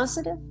think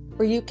positive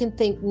or you can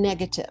think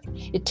negative.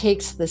 It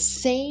takes the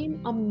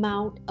same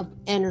amount of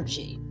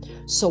energy.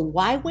 So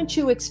why wouldn't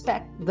you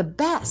expect the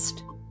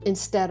best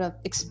instead of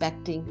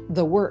expecting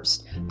the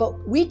worst?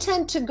 But we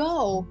tend to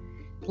go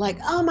like,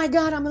 oh my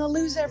God, I'm going to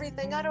lose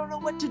everything. I don't know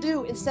what to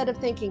do. Instead of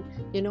thinking,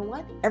 you know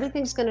what?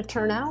 Everything's going to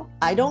turn out.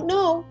 I don't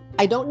know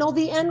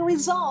the end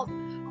result,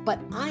 but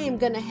I am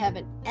going to have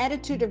an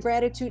attitude of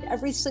gratitude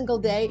every single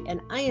day,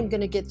 and I am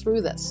going to get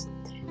through this.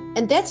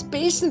 And that's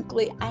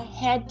basically, I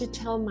had to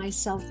tell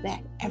myself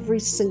that every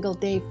single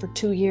day for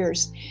 2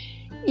 years,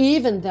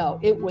 even though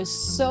it was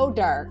so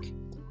dark.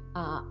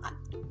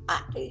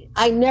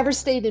 I never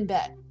stayed in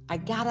bed. I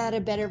got out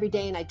of bed every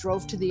day and I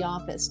drove to the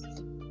office,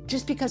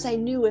 just because I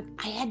knew if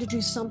I had to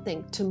do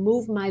something to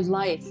move my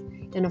life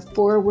in a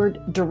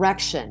forward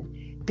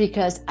direction,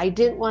 because I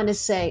didn't want to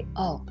say,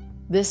 oh,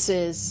 this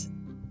is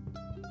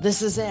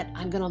it.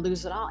 I'm going to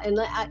lose it all.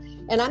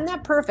 And I'm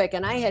not perfect.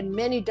 And I had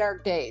many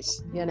dark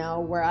days, you know,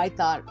 where I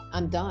thought,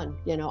 I'm done.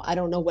 You know, I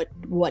don't know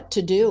what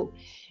to do.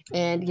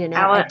 And, you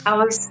know, I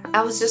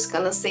was just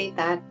going to say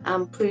that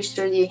I'm pretty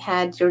sure you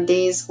had your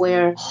days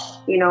where,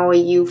 you know,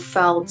 you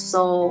felt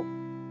so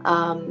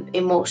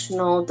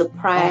emotional,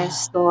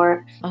 depressed,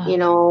 or, you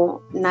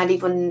know, not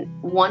even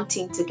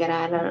wanting to get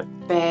out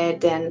of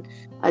bed and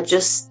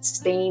just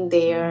staying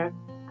there.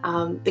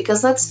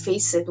 Because let's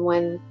face it,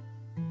 when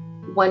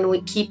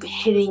we keep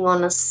hitting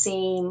on the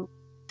same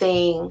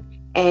thing,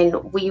 and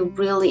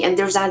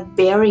there's that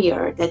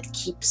barrier that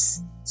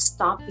keeps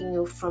stopping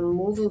you from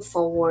moving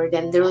forward,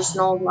 and there's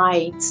no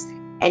light,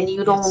 and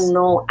you don't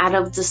know, out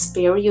of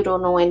despair, you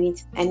don't know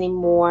any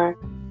more,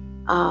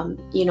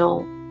 you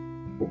know,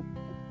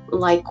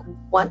 like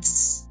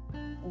what's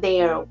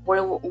there,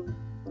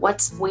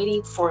 what's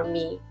waiting for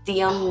me.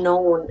 The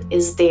unknown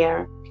is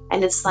there,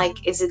 and it's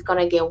like, is it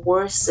gonna get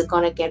worse? Is it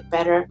gonna get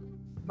better?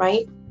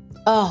 Right?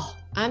 Oh,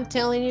 I'm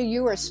telling you,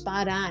 you are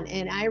spot on.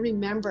 And I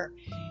remember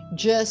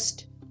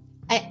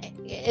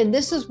and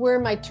this is where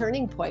my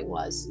turning point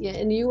was. Yeah,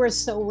 and you were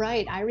so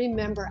right. I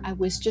remember I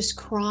was just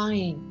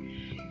crying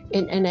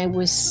and I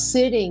was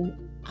sitting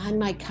on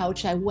my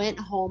couch. I went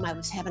home. I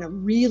was having a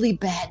really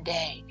bad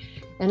day.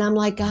 And I'm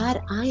like, God,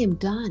 I am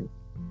done.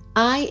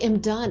 I am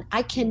done.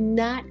 I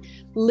cannot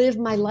live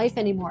my life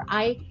anymore.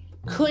 I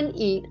couldn't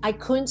eat. I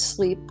couldn't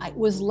sleep. I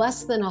was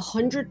less than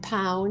 100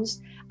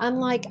 pounds. I'm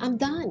like, I'm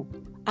done.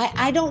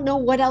 I don't know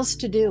what else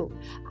to do.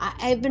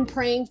 I've been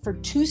praying for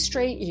 2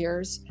 straight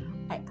years.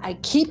 I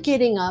keep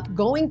getting up,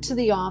 going to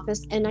the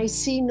office, and I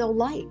see no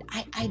light.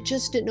 I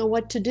just didn't know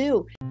what to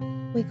do.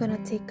 We're going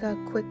to take a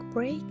quick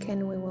break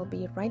and we will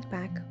be right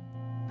back.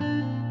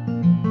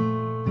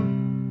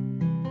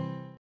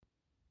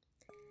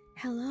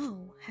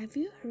 Hello, have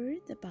you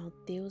heard about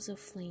Deus of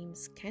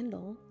Flames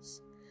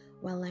candles?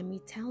 Well, let me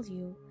tell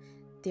you,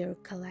 their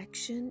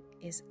collection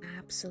is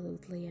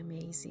absolutely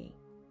amazing.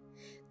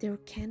 Their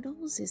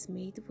candles is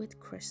made with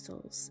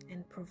crystals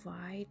and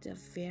provide a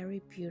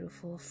very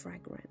beautiful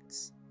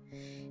fragrance.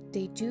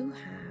 They do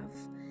have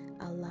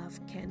a love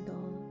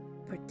candle,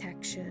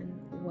 protection,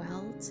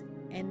 wealth,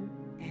 and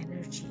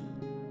energy.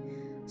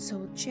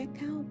 So check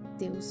out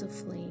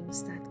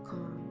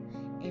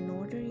deusoflames.com and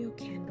order your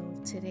candle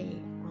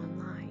today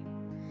online,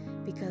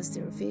 because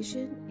their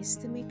vision is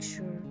to make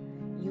sure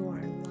you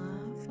are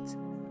loved,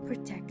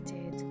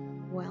 protected,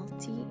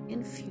 wealthy,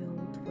 and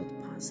fueled with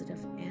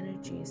positive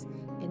energies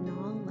in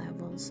all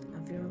levels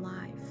of your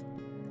life.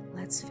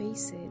 Let's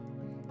face it,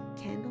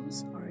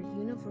 candles are a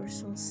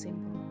universal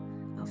symbol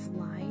of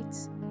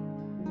light,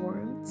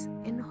 warmth,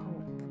 and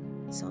hope.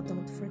 So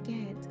don't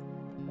forget,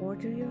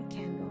 order your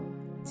candle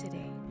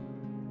today.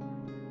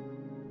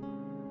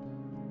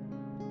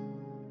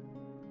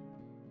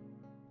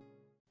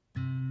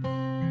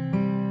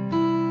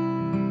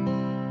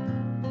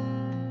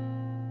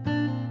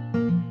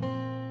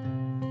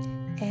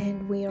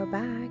 And we are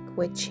back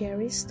with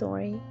Cherry's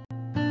story.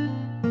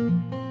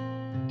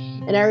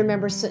 And I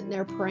remember sitting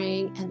there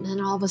praying, and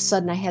then all of a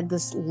sudden I had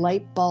this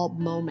light bulb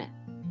moment.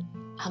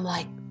 I'm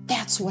like,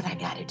 that's what I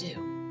got to do.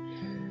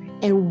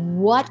 And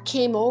what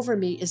came over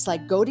me is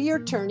like, go to your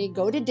attorney,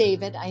 go to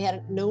David. I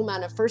had known him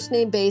on a first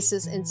name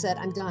basis and said,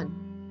 I'm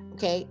done.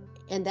 Okay.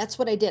 And that's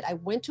what I did. I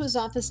went to his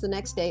office the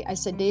next day. I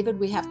said, David,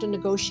 we have to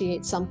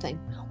negotiate something.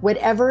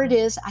 Whatever it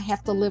is, I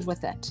have to live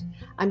with it.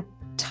 I'm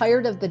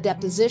tired of the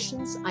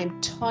depositions. I'm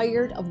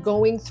tired of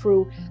going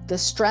through the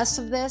stress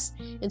of this.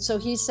 And so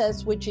he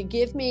says, would you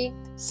give me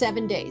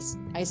 7 days?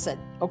 I said,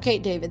 okay,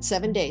 David,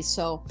 7 days.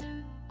 So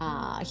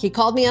he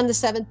called me on the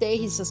 7th day.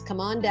 He says, come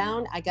on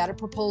down. I got a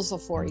proposal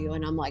for you.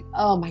 And I'm like,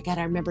 oh my God,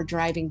 I remember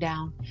driving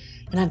down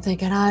and I'm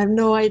thinking, I have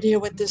no idea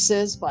what this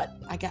is, but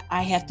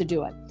I have to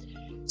do it.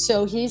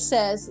 So he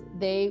says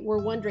they were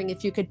wondering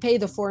if you could pay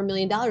the $4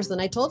 million. Then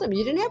I told him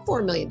you didn't have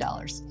 $4 million.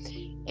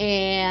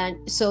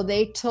 And so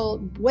they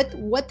told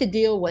what the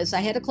deal was.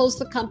 I had to close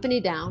the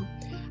company down.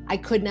 I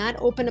could not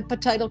open up a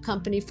title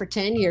company for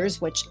 10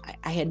 years, which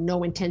I had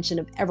no intention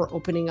of ever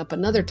opening up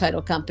another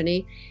title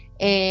company.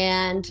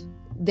 And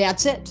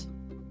that's it.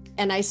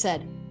 And I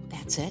said,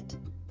 that's it?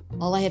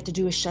 All I have to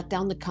do is shut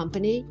down the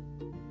company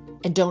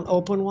and don't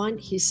open one?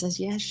 He says,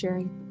 yeah,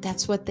 Sherry,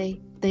 that's what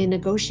they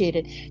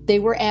negotiated. They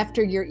were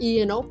after your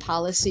E&O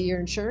policy, your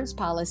insurance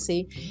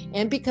policy.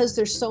 And because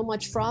there's so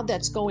much fraud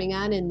that's going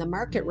on in the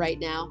market right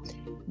now,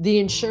 the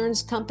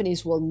insurance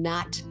companies will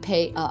not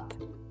pay up.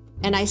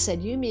 And I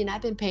said, you mean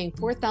I've been paying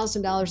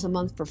 $4,000 a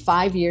month for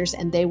 5 years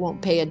and they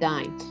won't pay a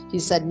dime? He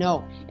said,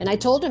 no. And I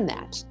told him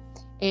that.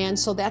 And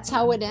so that's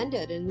how it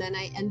ended. And then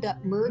I end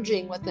up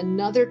merging with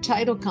another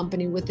title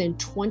company within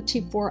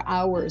 24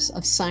 hours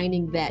of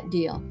signing that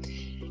deal.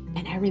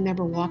 And I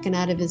remember walking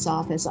out of his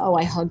office. Oh,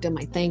 I hugged him.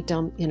 I thanked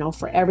him,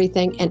 for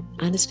everything. And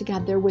honest to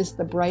God, there was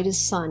the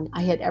brightest sun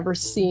I had ever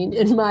seen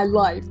in my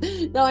life.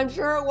 Now, I'm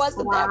sure it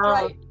wasn't that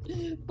bright,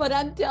 but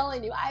I'm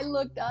telling you, I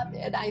looked up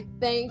and I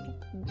thank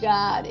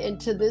God. And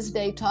to this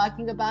day,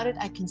 talking about it,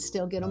 I can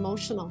still get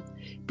emotional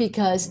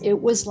because it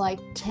was like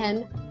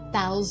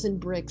 10,000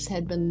 bricks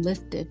had been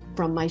lifted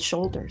from my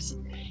shoulders.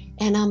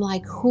 And I'm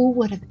like, who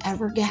would have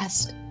ever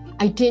guessed?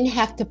 I didn't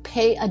have to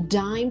pay a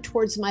dime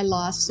towards my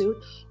lawsuit.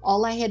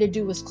 All I had to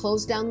do was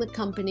close down the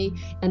company,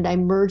 and I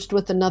merged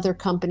with another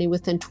company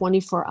within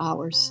 24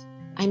 hours.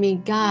 I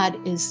mean,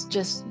 God is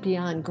just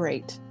beyond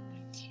great.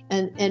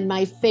 And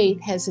my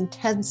faith has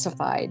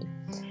intensified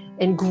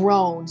and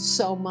grown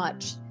so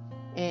much.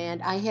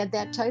 And I had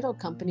that title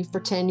company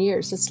for 10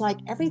 years. It's like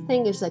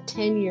everything is a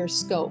 10-year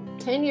scope,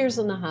 10 years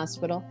in the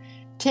hospital,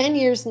 10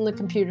 years in the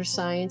computer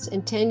science,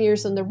 and 10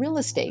 years in the real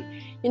estate.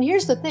 And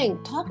here's the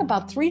thing, talk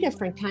about 3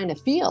 different kind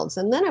of fields.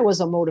 And then I was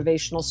a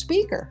motivational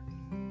speaker.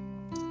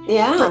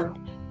 Yeah.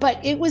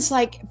 But it was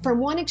like from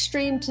one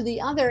extreme to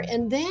the other.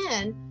 And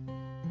then,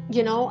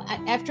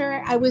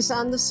 after I was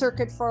on the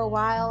circuit for a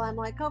while, I'm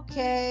like,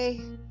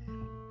 okay,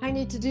 I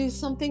need to do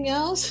something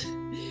else.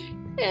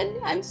 And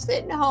I'm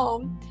sitting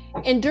home.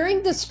 And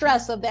during the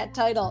stress of that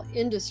title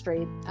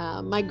industry,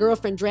 my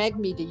girlfriend dragged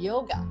me to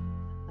yoga.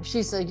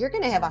 she said, you're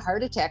going to have a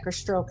heart attack or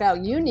stroke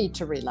out. You need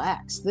to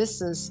relax.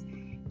 This is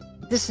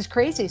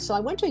crazy. So I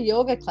went to a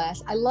yoga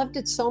class. I loved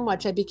it so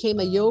much. I became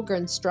a yoga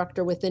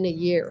instructor within a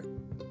year.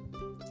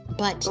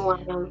 But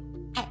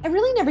I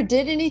really never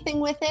did anything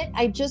with it.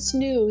 I just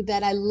knew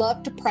that I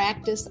loved to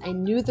practice. I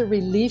knew the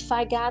relief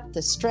I got,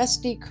 the stress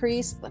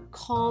decrease, the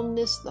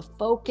calmness, the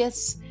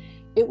focus.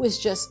 It was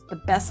just the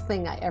best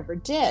thing I ever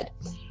did.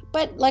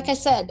 But like I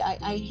said,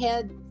 I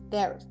had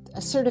that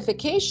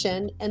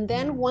certification. And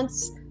then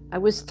once I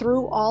was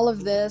through all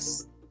of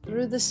this,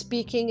 through the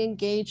speaking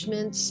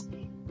engagements,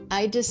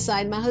 I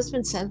decided, my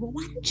husband said, well,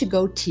 why don't you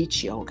go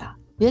teach yoga?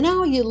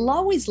 You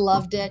always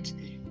loved it,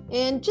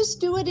 and just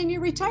do it in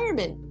your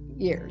retirement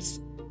years.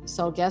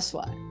 So guess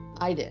what?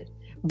 I did.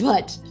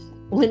 But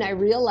when I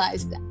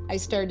realized that I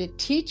started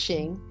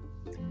teaching,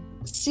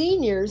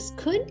 seniors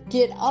couldn't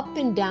get up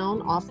and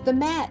down off the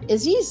mat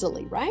as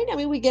easily, right? I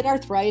mean, we get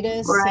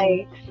arthritis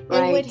and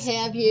what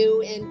have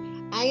you.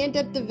 And I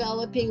ended up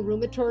developing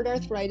rheumatoid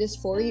arthritis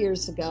 4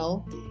 years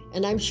ago.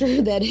 And I'm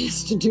sure that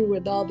has to do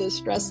with all the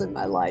stress in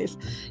my life,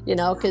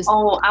 because...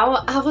 Oh,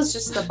 I was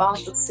just about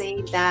to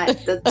say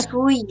that the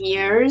 2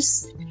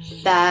 years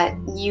that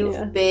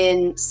you've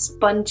been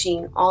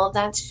sponging all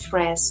that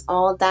stress,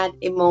 all that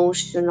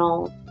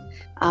emotional,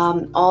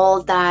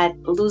 all that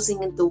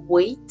losing the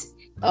weight,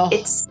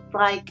 it's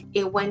like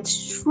it went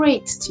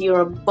straight to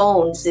your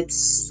bones. It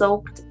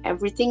soaked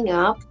everything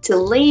up to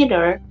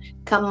later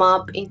come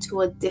up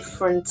into a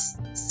different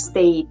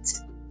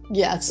state.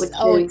 Yes. Which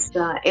is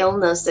the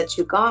illness that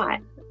you got.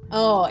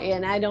 Oh,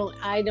 and I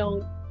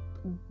don't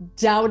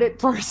doubt it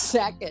for a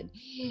second.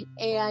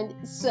 And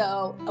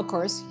so, of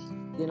course,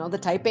 the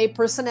type A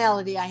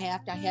personality I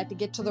had to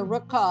get to the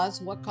root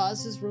cause. What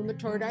causes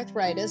rheumatoid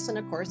arthritis? And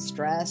of course,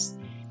 stress.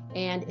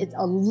 And it's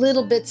a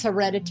little bit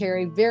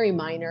hereditary, very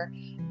minor,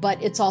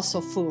 but it's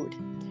also food.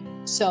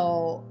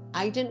 So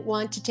I didn't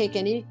want to take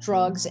any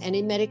drugs,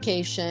 any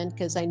medication,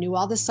 because I knew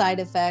all the side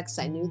effects.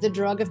 I knew the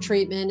drug of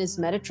treatment is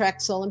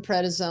methotrexate and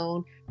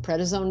prednisone.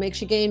 Prednisone makes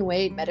you gain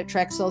weight.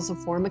 Methotrexate is a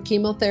form of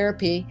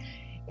chemotherapy.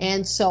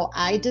 And so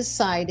I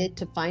decided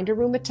to find a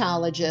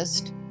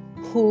rheumatologist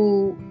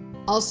who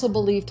also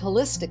believed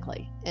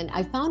holistically. And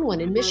I found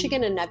one in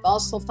Michigan, and I've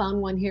also found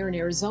one here in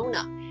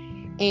Arizona.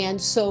 And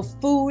so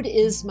food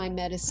is my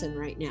medicine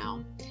right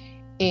now.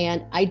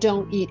 And I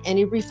don't eat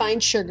any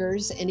refined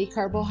sugars, any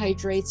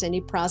carbohydrates, any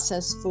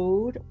processed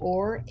food,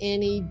 or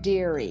any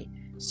dairy.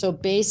 So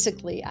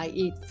basically, I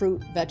eat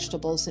fruit,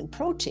 vegetables, and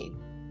protein.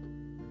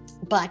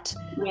 But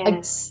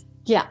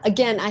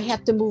again, I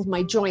have to move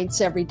my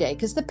joints every day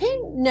because the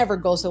pain never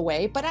goes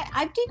away. But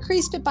I've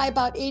decreased it by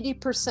about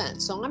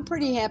 80%. So I'm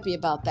pretty happy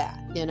about that,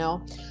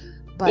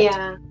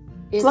 But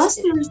plus,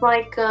 there's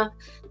like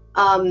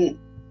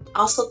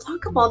also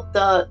talk about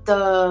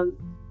the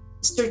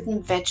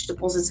certain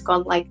vegetables. It's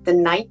called like the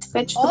night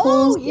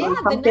vegetables, or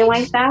something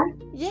like that.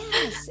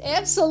 Yes,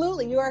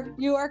 absolutely.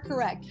 You are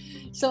correct.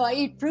 So I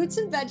eat fruits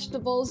and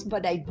vegetables,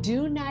 but I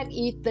do not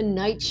eat the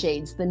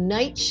nightshades. The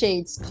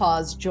nightshades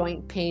cause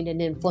joint pain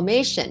and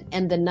inflammation.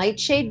 And the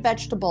nightshade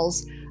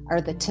vegetables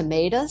are the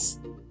tomatoes,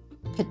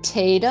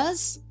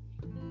 potatoes,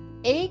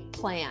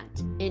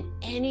 eggplant, and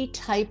any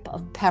type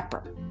of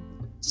pepper.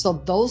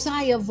 So those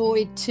I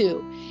avoid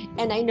too.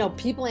 And I know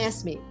people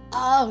ask me,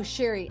 oh,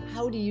 Sherry,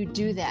 how do you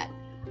do that?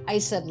 I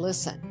said,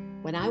 listen,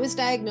 when I was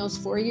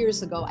diagnosed 4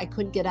 years ago, I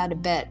couldn't get out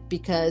of bed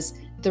because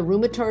the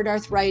rheumatoid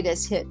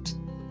arthritis hit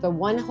the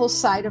one whole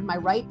side of my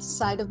right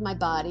side of my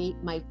body,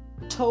 my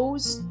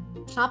toes,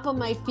 top of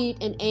my feet,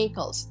 and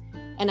ankles.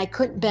 And I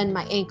couldn't bend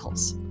my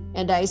ankles.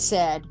 And I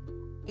said,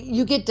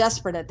 you get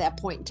desperate at that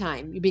point in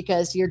time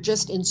because you're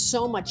just in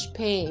so much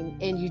pain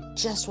and you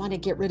just want to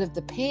get rid of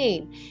the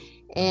pain.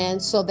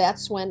 And so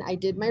that's when I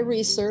did my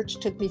research.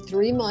 It took me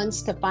 3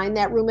 months to find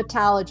that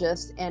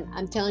rheumatologist. And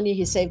I'm telling you,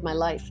 he saved my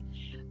life.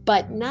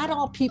 But not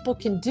all people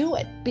can do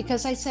it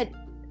because I said,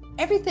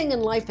 everything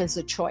in life is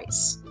a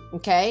choice.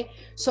 Okay.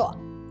 So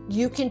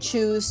you can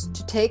choose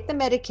to take the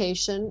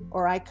medication,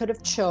 or I could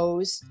have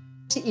chose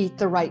to eat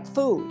the right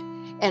food.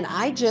 And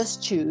I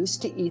just choose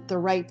to eat the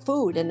right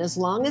food. And as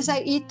long as I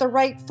eat the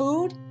right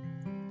food,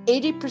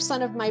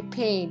 80% of my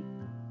pain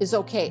is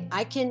okay.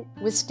 I can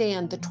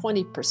withstand the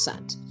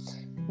 20%.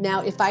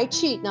 Now, if I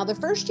cheat, now the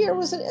first year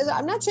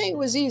I'm not saying it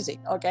was easy,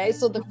 okay?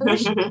 So the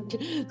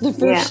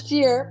first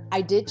year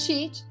I did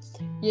cheat,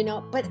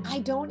 but I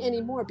don't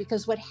anymore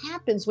because what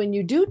happens when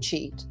you do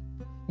cheat,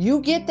 you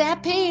get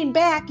that pain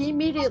back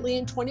immediately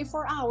in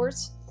 24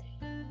 hours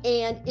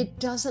and it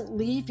doesn't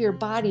leave your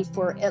body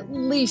for at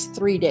least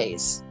 3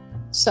 days.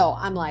 So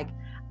I'm like,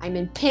 I'm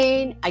in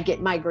pain, I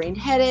get migraine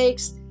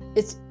headaches.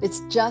 It's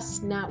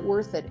just not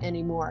worth it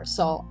anymore.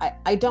 So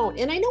I don't.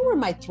 And I know where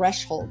my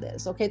threshold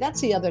is. Okay,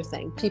 that's the other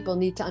thing people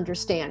need to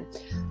understand.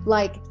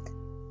 Like,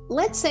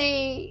 let's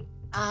say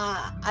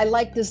I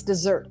like this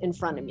dessert in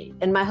front of me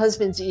and my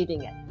husband's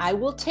eating it. I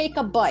will take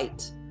a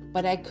bite,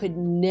 but I could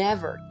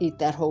never eat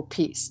that whole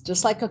piece.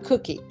 Just like a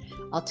cookie.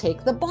 I'll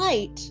take the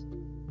bite,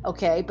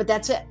 okay, but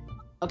that's it.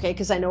 Okay,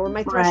 because I know where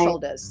my Right.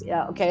 threshold is.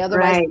 Yeah. Okay.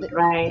 Otherwise,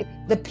 Right.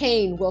 the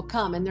pain will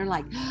come, and they're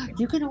like,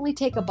 "You can only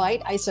take a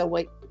bite." I said,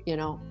 "Wait,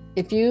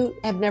 if you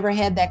have never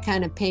had that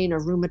kind of pain or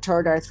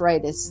rheumatoid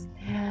arthritis,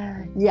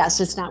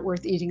 yes, it's not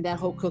worth eating that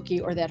whole cookie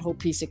or that whole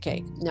piece of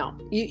cake. No,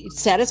 you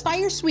satisfy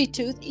your sweet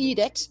tooth, eat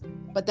it,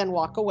 but then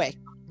walk away,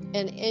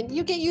 and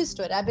you get used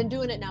to it. I've been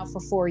doing it now for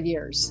 4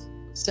 years,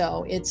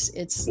 so it's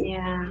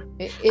Yeah.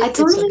 I it's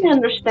totally okay.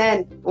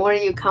 understand where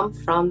you come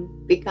from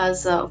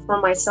because for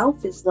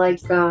myself, it's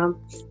like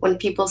when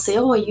people say,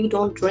 "Oh, you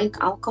don't drink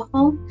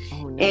alcohol,"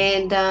 Oh no.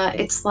 and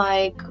it's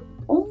like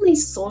only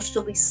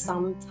socially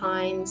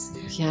sometimes,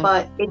 Yeah.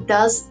 but it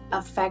does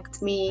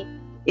affect me.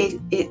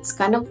 It's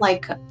kind of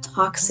like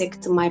toxic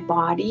to my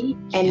body,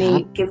 and Yeah.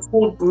 it gives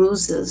me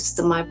bruises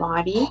to my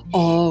body.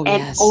 Oh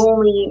And yes.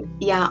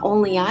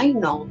 only I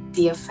know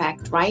the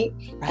effect, right?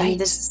 And Right.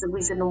 this is the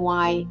reason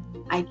why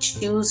I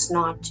choose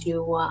not to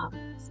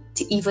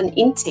even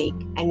intake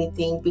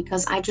anything,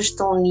 because I just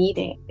don't need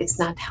it. It's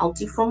not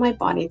healthy for my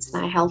body. It's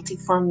not healthy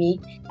for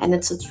me, and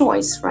it's a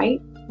choice, right?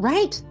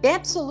 Right.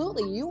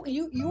 Absolutely.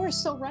 You are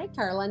so right,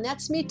 Carla, and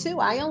that's me too.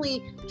 I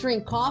only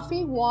drink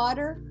coffee,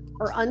 water,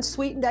 or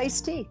unsweetened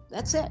iced tea.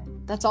 That's it.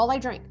 That's all I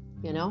drink.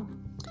 And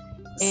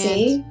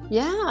See,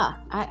 yeah,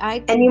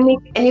 I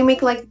and you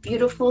make like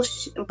beautiful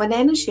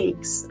banana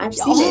shakes. I've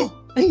seen it.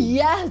 oh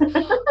yes.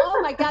 Oh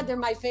my God, they're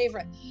my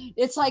favorite.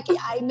 It's like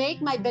I make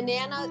my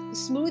banana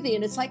smoothie,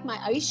 and it's like my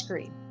ice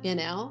cream.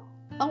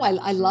 Oh,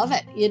 I love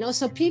it.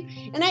 So people,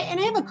 and I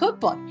have a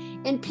cookbook,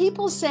 and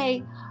people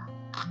say,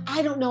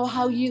 I don't know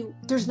how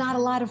there's not a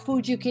lot of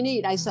food you can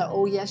eat. I said,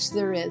 oh yes,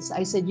 there is.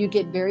 I said, you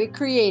get very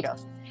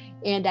creative.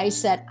 And I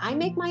said, I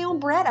make my own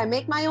bread. I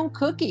make my own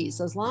cookies.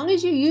 As long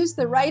as you use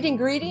the right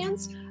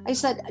ingredients, I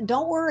said,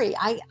 don't worry.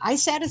 I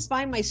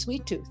satisfy my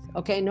sweet tooth.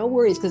 Okay, no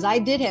worries, because I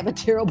did have a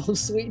terrible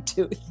sweet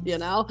tooth,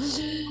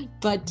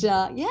 But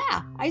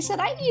yeah, I said,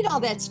 I eat all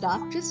that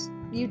stuff.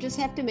 You just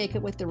have to make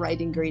it with the right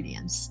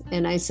ingredients.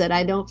 And I said,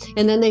 I don't.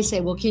 And then they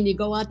say, well, can you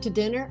go out to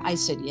dinner? I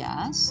said,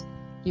 yes.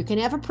 You can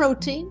have a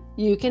protein,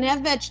 you can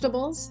have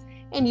vegetables,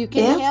 and you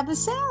can have a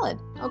salad.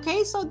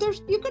 Okay, so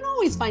you can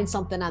always find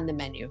something on the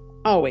menu.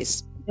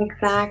 Always.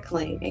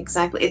 Exactly.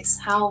 It's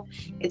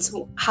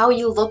how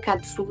you look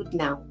at food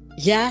now.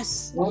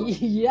 Yes. Well,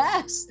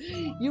 Yes.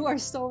 You are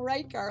so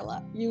right,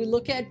 Carla. You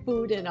look at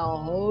food in a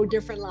whole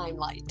different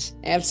limelight.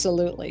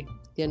 Absolutely.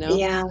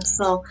 yeah.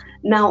 So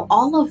now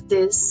all of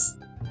this,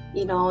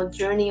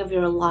 journey of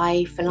your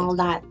life and all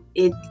that,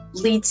 it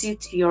leads you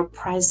to your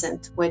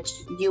present, which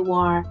you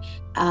are,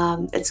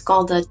 it's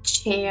called a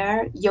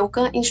chair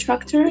yoga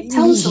instructor.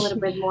 Tell us a little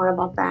bit more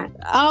about that.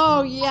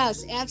 Oh,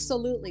 yes,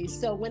 absolutely.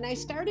 So when I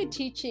started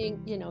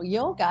teaching,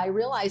 yoga, I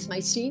realized my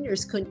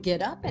seniors couldn't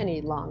get up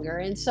any longer.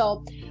 And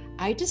so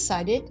I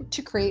decided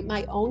to create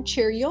my own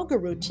chair yoga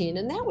routine.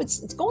 And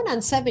it's going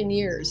on 7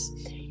 years.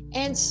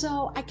 And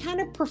so I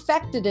kind of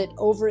perfected it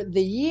over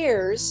the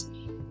years.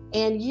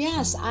 And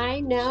yes,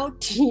 I now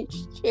teach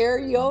chair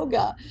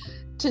yoga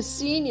to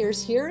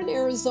seniors here in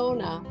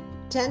Arizona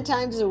 10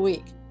 times a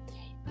week.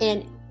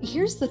 And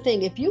here's the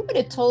thing, if you would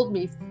have told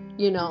me,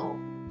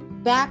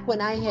 back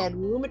when I had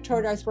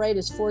rheumatoid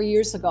arthritis 4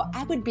 years ago,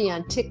 I would be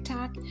on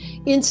TikTok,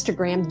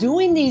 Instagram,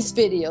 doing these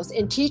videos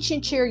and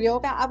teaching chair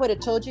yoga, I would have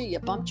told you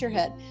bumped your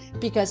head,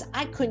 because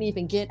I couldn't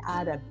even get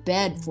out of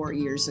bed 4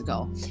 years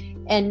ago.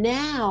 And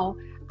now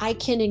I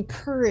can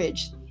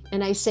encourage,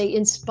 and I say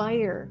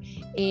inspire,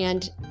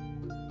 and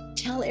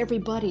tell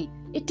everybody,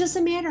 it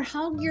doesn't matter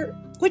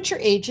what your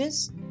age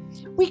is.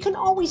 We can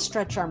always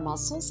stretch our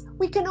muscles.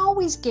 We can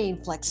always gain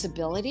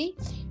flexibility.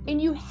 And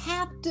you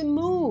have to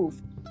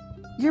move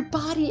your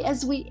body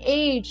as we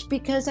age,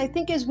 because I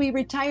think as we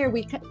retire,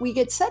 we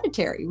get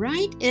sedentary,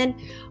 right? And,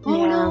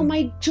 oh no,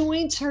 my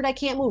joints hurt, I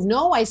can't move.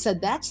 No, I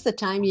said, that's the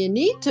time you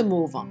need to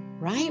move them,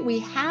 right? We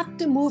have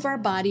to move our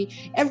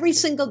body every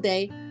single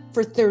day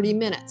for 30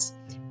 minutes.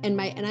 And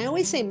I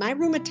always say, my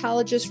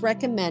rheumatologist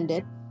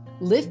recommended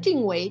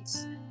lifting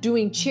weights,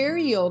 doing chair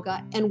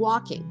yoga, and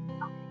walking.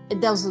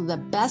 Those are the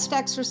best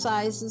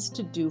exercises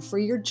to do for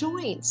your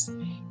joints.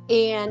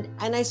 And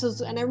I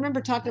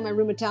remember talking to my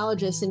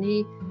rheumatologist, and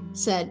he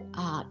said,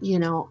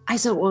 I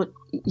said, well,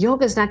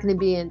 yoga is not going to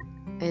be an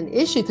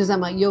issue because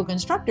I'm a yoga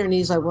instructor. And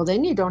he's like, well,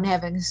 then you don't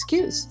have an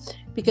excuse,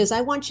 because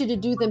I want you to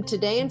do them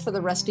today and for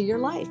the rest of your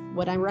life,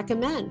 what I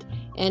recommend,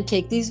 and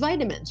take these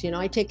vitamins.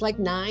 I take like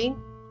 9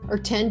 or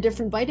 10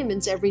 different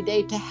vitamins every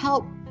day to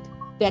help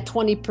that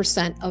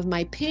 20% of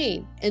my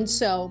pain. And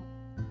so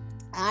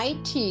I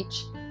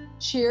teach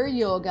chair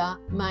yoga.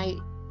 My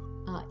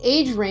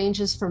age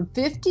range is from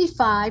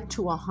 55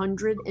 to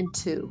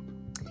 102.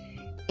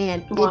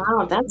 And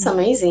wow, that's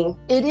amazing.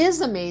 It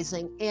is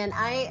amazing. And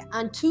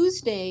on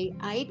Tuesday,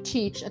 I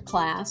teach a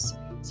class.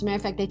 As a matter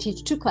of fact, I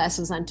teach 2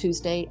 classes on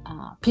Tuesday.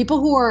 People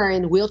who are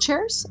in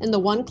wheelchairs in the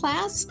one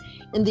class,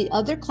 and the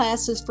other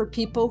class is for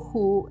people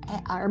who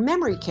are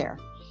memory care.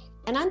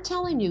 And I'm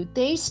telling you,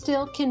 they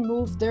still can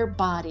move their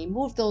body,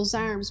 move those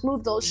arms,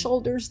 move those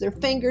shoulders, their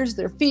fingers,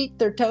 their feet,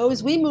 their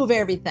toes. We move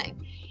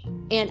everything.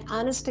 And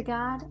honest to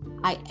God,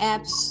 I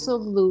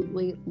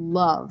absolutely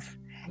love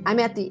I'm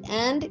at the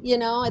end,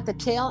 at the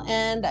tail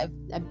end.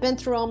 I've been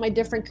through all my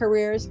different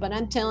careers, but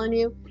I'm telling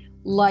you,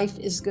 life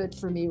is good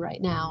for me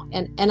right now,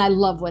 and I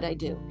love what I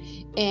do.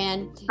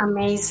 And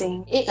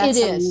Amazing. it That's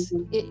is.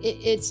 amazing.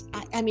 It's.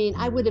 I mean,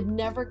 I would have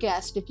never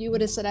guessed if you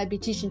would have said I'd be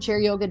teaching chair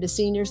yoga to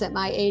seniors at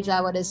my age.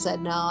 I would have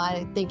said, no,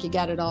 I think you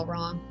got it all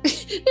wrong. And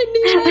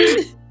here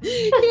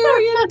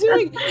I am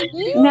doing.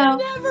 You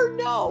never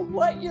know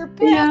what your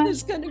path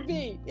is going to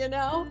be.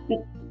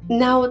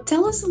 Now,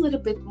 tell us a little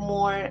bit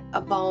more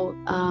about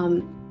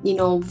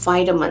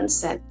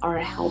vitamins that are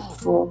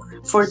helpful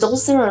for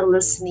those that are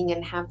listening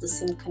and have the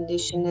same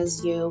condition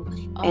as you,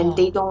 and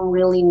they don't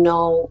really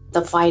know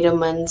the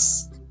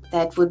vitamins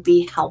that would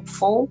be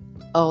helpful.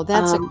 Oh,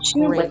 that's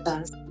share with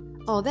us.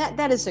 Oh,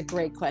 that is a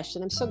great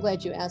question. I'm so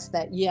glad you asked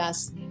that.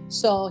 Yes.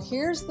 So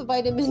here's the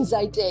vitamins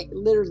I take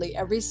literally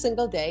every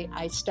single day.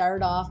 I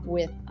start off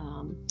with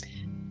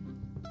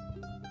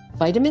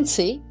vitamin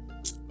C.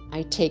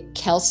 I take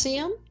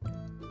calcium.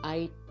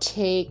 I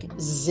take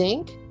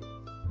zinc.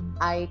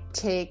 I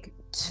take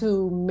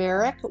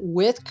turmeric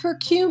with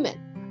curcumin,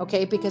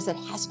 okay, because it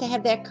has to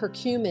have that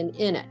curcumin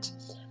in it.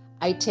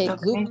 I take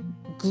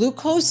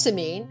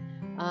glucosamine.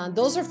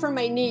 Those are for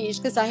my knees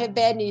because I have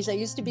bad knees. I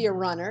used to be a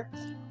runner.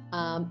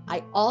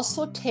 I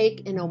also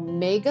take an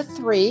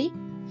omega-3,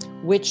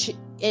 which,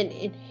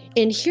 and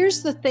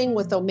here's the thing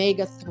with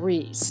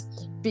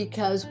omega-3s,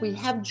 because we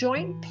have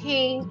joint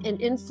pain and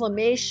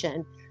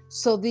inflammation.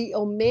 So the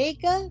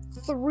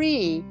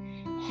omega-3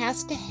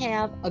 has to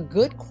have a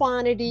good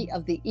quantity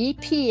of the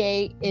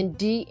EPA and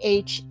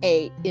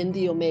DHA in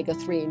the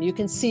omega-3. And you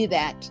can see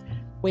that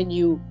when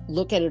you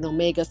look at an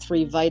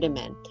omega-3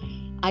 vitamin.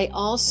 I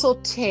also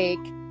take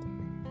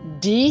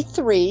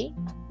D3,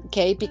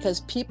 okay,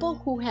 because people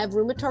who have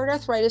rheumatoid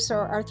arthritis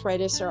or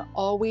arthritis are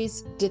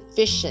always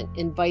deficient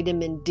in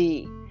vitamin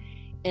D.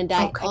 And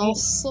I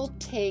also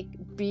take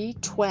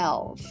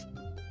B12.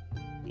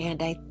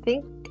 And I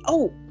think,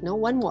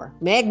 one more.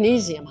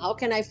 Magnesium. How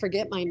can I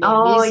forget my magnesium?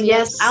 Oh,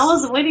 yes. I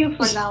was waiting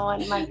for that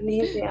one.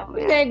 Magnesium.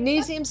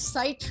 Magnesium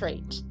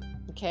citrate.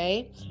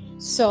 Okay.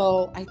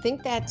 So I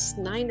think that's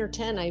 9 or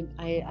 10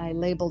 I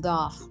labeled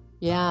off.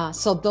 Yeah.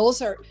 So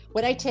those are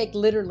what I take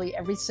literally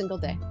every single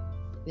day,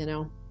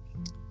 Do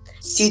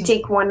you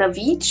take one of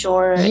each,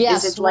 or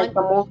is it like a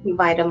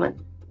multivitamin?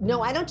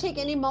 No, I don't take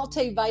any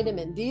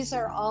multivitamin. These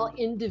are all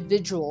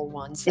individual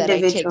ones that I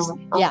take.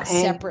 Yeah,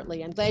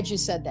 separately. I'm glad you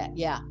said that.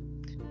 Yeah.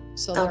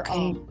 So they're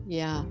all,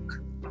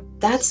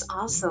 That's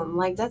awesome.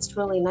 Like, that's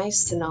really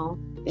nice to know.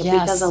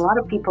 Yes. Because a lot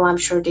of people, I'm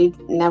sure they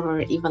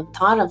never even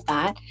thought of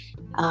that.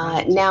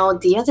 Now,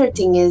 the other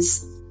thing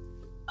is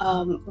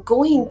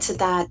going to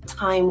that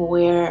time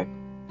where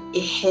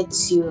it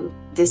hits you,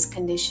 this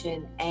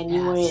condition, and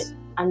you were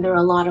under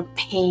a lot of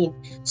pain.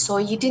 So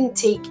you didn't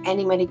take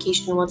any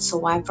medication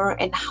whatsoever.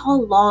 And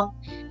how long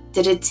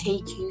did it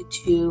take you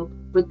to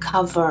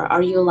recover?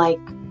 Are you like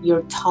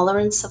your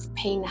tolerance of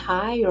pain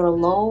high or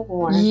low?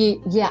 Or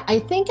yeah, I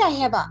think I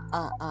have a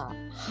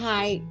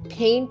high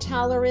pain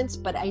tolerance,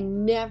 but I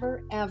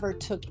never ever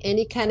took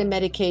any kind of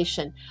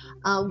medication.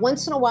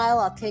 Once in a while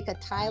I'll take a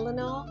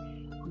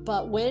Tylenol,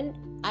 but when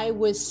I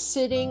was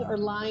sitting or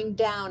lying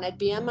down, I'd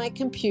be on my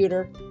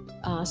computer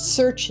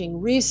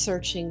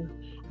researching.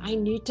 I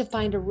need to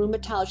find a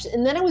rheumatologist.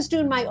 And then I was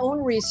doing my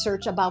own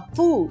research about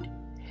food.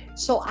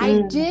 So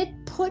I did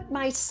put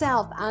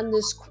myself on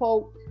this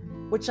quote,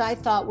 which I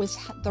thought was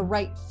the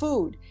right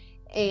food.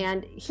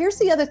 And here's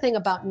the other thing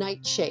about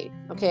nightshade.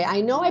 Okay, I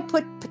know I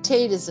put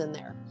potatoes in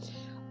there,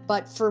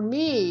 but for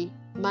me,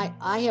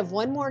 I have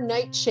one more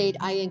nightshade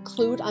I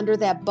include under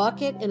that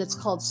bucket, and it's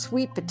called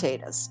sweet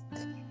potatoes.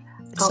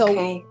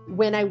 So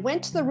when I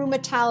went to the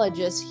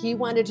rheumatologist, he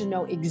wanted to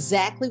know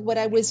exactly what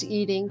I was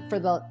eating for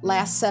the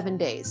last 7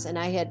 days. And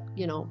I had,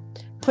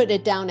 put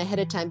it down ahead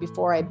of time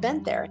before I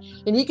bent there.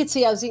 And he could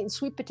see I was eating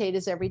sweet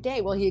potatoes every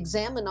day. Well, he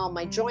examined all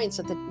my joints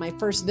at my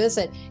first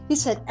visit. He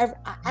said,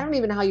 I don't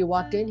even know how you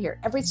walked in here.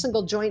 Every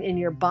single joint in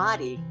your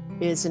body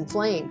is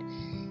inflamed.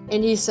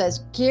 And he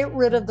says, get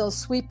rid of those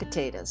sweet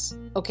potatoes.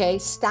 Okay,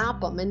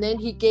 stop them. And then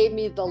he gave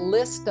me the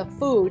list of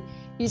food.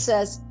 He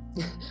says,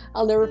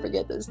 I'll never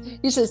forget this.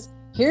 He says,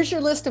 here's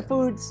your list of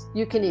foods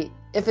you can eat.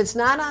 If it's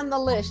not on the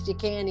list, you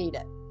can't eat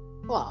it.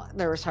 Well,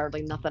 there was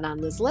hardly nothing on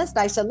this list.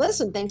 I said,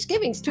 listen,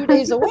 Thanksgiving's 2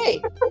 days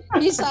away.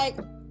 He's like,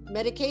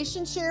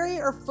 medication, Sherry,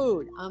 or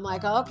food? I'm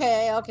like,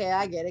 okay,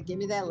 I get it. Give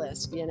me that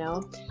list,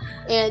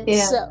 And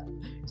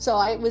so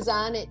I was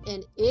on it,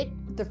 and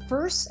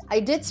I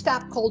did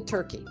stop cold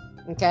turkey.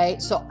 Okay.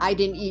 So I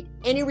didn't eat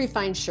any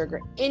refined sugar,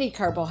 any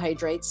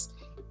carbohydrates,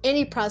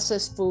 any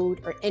processed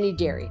food, or any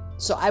dairy.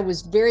 So I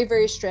was very,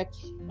 very strict,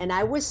 and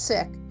I was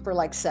sick for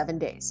like 7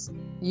 days.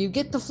 You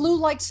get the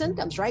flu-like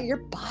symptoms, right? Your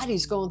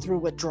body's going through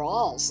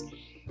withdrawals.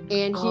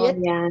 And he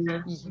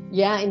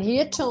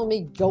had told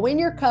me, go in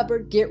your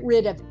cupboard, get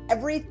rid of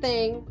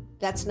everything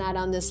that's not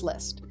on this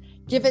list.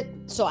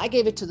 So I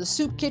gave it to the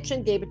soup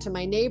kitchen, gave it to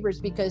my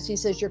neighbors, because he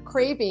says your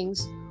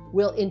cravings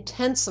will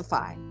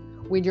intensify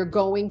when you're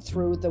going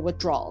through the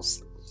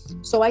withdrawals.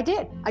 So I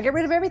did. I got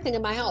rid of everything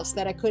in my house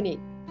that I couldn't eat.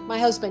 My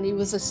husband, he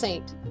was a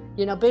saint.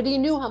 but he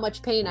knew how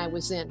much pain I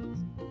was in.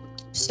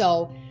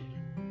 So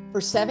for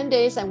 7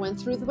 days, I went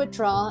through the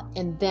withdrawal.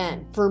 And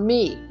then for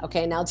me,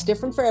 okay, now it's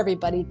different for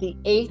everybody. The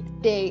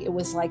 8th day, it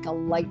was like a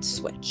light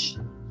switch.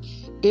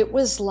 It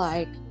was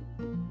like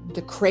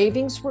the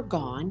cravings were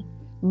gone.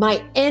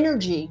 My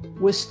energy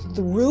was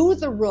through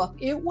the roof.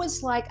 It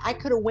was like I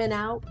could have went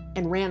out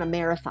and ran a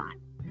marathon.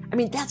 I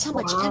mean, that's how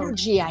much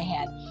energy I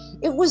had.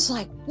 It was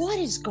like, what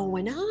is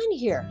going on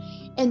here?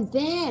 And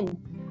then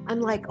I'm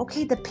like,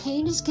 okay, the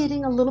pain is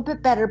getting a little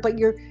bit better, but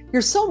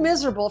you're so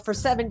miserable for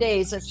 7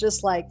 days. It's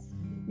just like,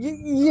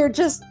 you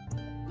just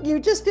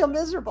feel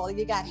miserable.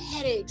 You got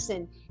headaches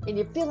and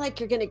you feel like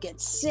you're going to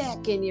get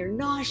sick and you're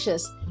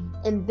nauseous.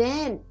 And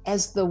then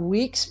as the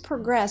weeks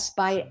progressed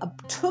by, it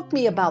took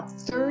me about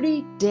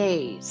 30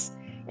 days.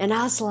 And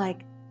I was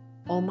like,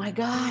 oh my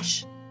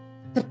gosh,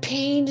 the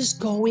pain is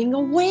going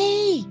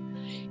away.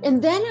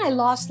 And then I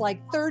lost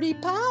like 30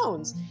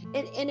 pounds.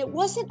 And it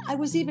wasn't, I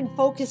was even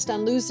focused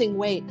on losing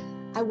weight.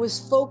 I was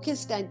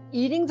focused on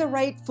eating the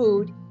right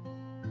food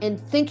and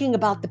thinking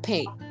about the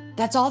pain.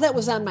 That's all that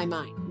was on my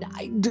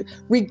mind.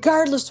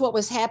 Regardless what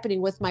was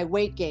happening with my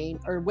weight gain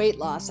or weight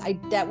loss,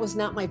 that was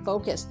not my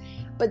focus.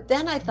 But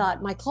then I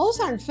thought, my clothes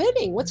aren't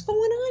fitting. What's going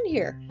on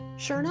here?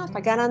 Sure enough,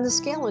 I got on the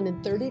scale, and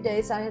in 30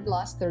 days, I had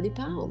lost 30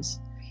 pounds.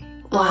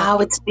 Wow,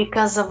 it's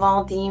because of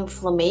all the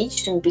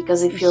inflammation.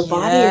 Because if your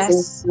body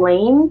is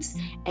inflamed,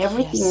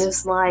 everything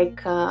is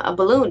like a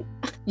balloon.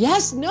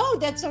 Yes, no,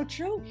 that's so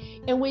true.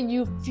 And when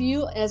you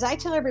fuel, as I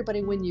tell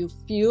everybody, when you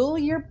fuel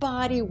your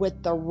body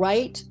with the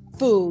right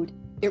food,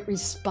 it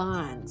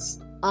responds.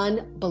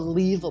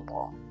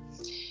 Unbelievable.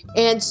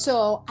 And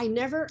so I'm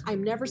never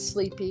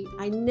sleepy.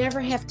 I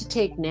never have to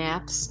take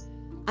naps.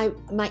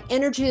 My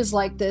energy is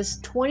like this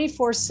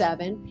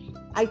 24/7.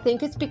 I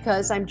think it's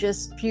because I'm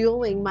just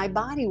fueling my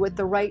body with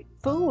the right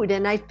food,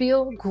 and I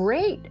feel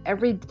great I'm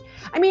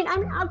going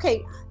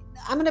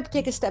to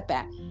take a step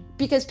back,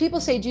 because people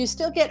say, do you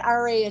still get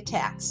RA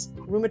attacks?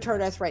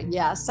 Rheumatoid arthritis?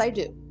 Yes, I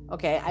do.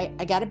 Okay.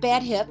 I got a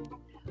bad hip.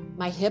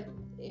 My hip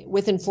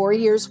within 4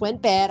 years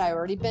went bad. I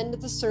already been to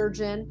the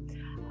surgeon.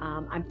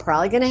 I'm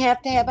probably going to have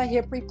a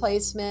hip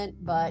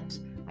replacement, but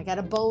I got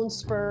a bone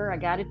spur. I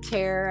got a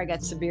tear. I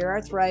got severe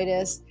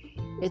arthritis.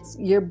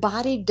 Your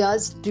body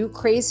does do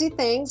crazy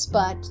things,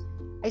 but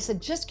I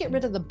said, just get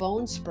rid of the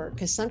bone spur,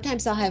 because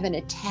sometimes I'll have an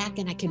attack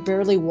and I can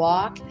barely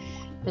walk,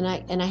 and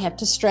I have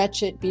to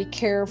stretch it, be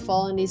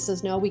careful. And he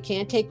says, no, we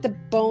can't take the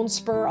bone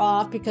spur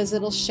off because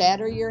it'll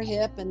shatter your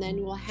hip, and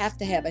then we'll have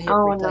to have a hip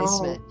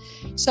replacement.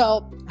 No.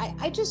 So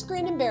I just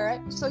grin and bear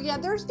it. So yeah,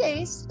 there's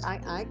days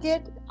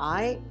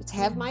I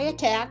have my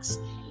attacks.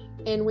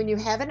 And when you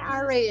have an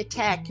RA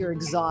attack, you're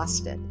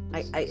exhausted.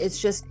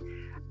 It's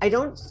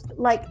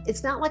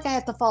not like I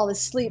have to fall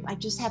asleep. I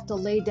just have to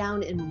lay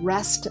down and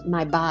rest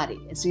my body.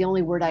 It's the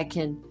only word I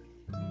can.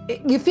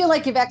 You feel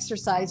like you've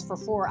exercised for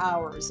 4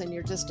 hours and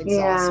you're just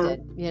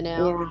exhausted,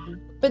 Yeah.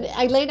 But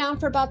I lay down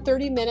for about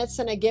 30 minutes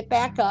and I get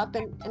back up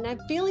and I'm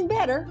feeling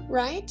better,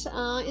 right?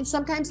 And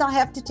sometimes I'll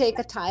have to take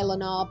a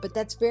Tylenol, but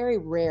that's very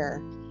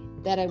rare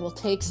that I will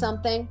take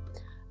something.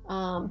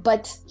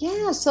 But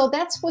yeah, so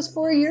that was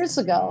 4 years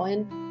ago,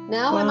 and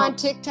now I'm on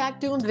TikTok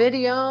doing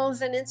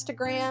videos and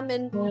Instagram,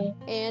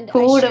 and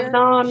who would have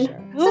known?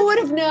 Who would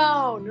have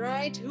known,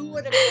 right? Who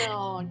would have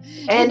known?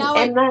 And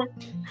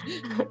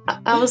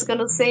I was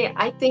gonna say,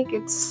 I think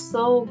it's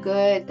so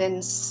good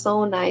and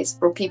so nice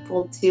for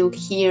people to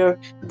hear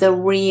the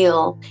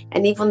real.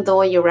 And even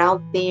though you're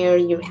out there,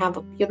 you have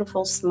a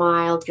beautiful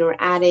smile, you're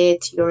at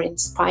it, you're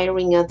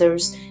inspiring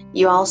others,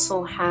 you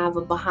also have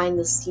a behind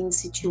the scenes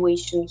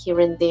situation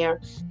here and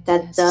there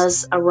that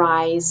does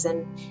arise,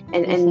 and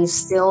you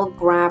still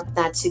grab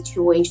that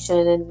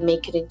situation and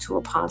make it into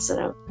a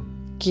positive.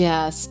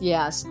 Yes,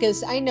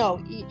 because I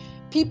know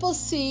people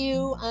see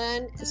you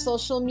on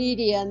social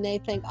media and they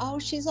think, oh,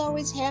 she's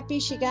always happy,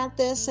 she got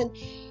this, and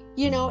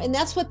and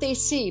that's what they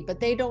see, but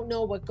they don't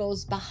know what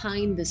goes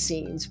behind the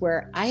scenes,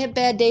 where I have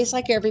bad days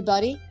like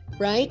everybody,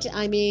 right?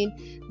 I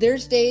mean,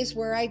 there's days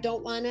where I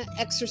don't want to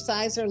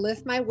exercise or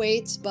lift my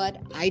weights, but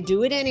I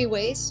do it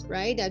anyways,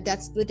 right?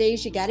 That's the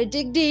days you got to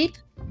dig deep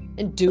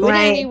and do it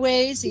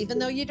anyways, even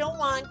though you don't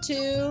want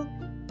to,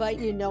 but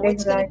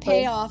it's going to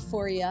pay off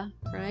for you,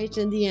 right?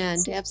 In the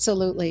end,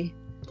 absolutely.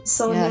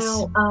 So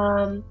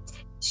now,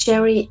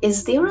 Sherry,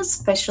 is there a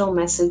special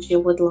message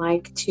you would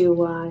like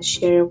to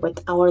share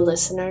with our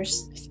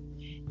listeners?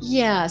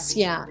 Yes,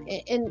 yeah.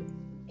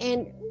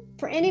 And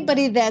for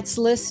anybody that's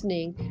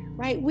listening,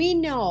 right, we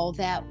know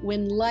that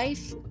when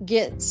life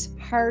gets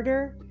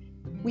harder,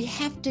 we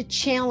have to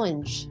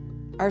challenge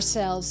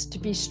ourselves to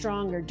be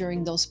stronger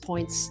during those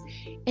points.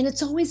 And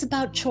it's always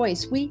about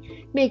choice.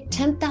 We make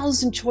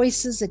 10,000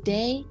 choices a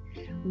day.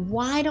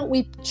 Why don't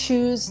we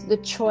choose the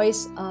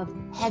choice of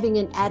having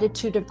an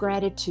attitude of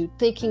gratitude,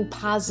 thinking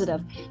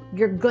positive?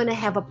 You're going to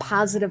have a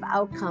positive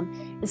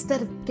outcome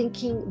instead of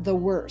thinking the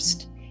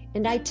worst.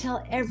 And I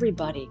tell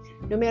everybody,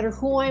 no matter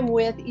who I'm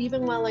with,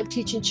 even while I'm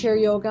teaching chair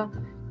yoga,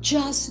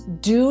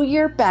 just do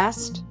your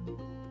best,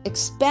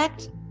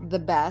 expect the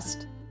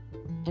best,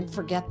 and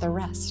forget the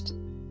rest.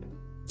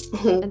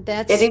 And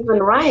that's It even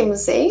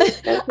rhymes, eh?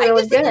 That's I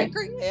really just good.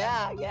 agree.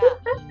 Yeah, yeah.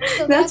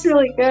 So That's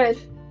really good.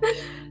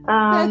 that's my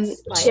ending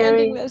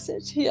Sherry,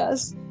 message.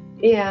 Yes.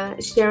 yeah,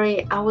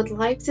 Sherry, I would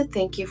like to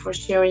thank you for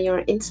sharing your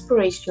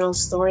inspirational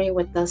story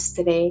with us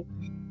today.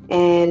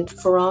 And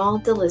for all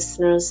the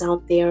listeners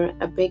out there,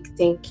 a big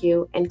thank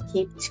you and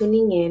keep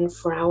tuning in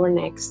for our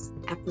next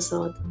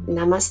episode.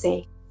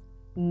 Namaste.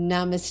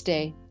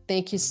 Namaste.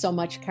 Thank you so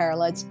much,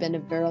 Carla. It's been a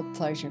real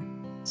pleasure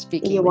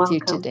speaking You're with you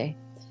welcome. today.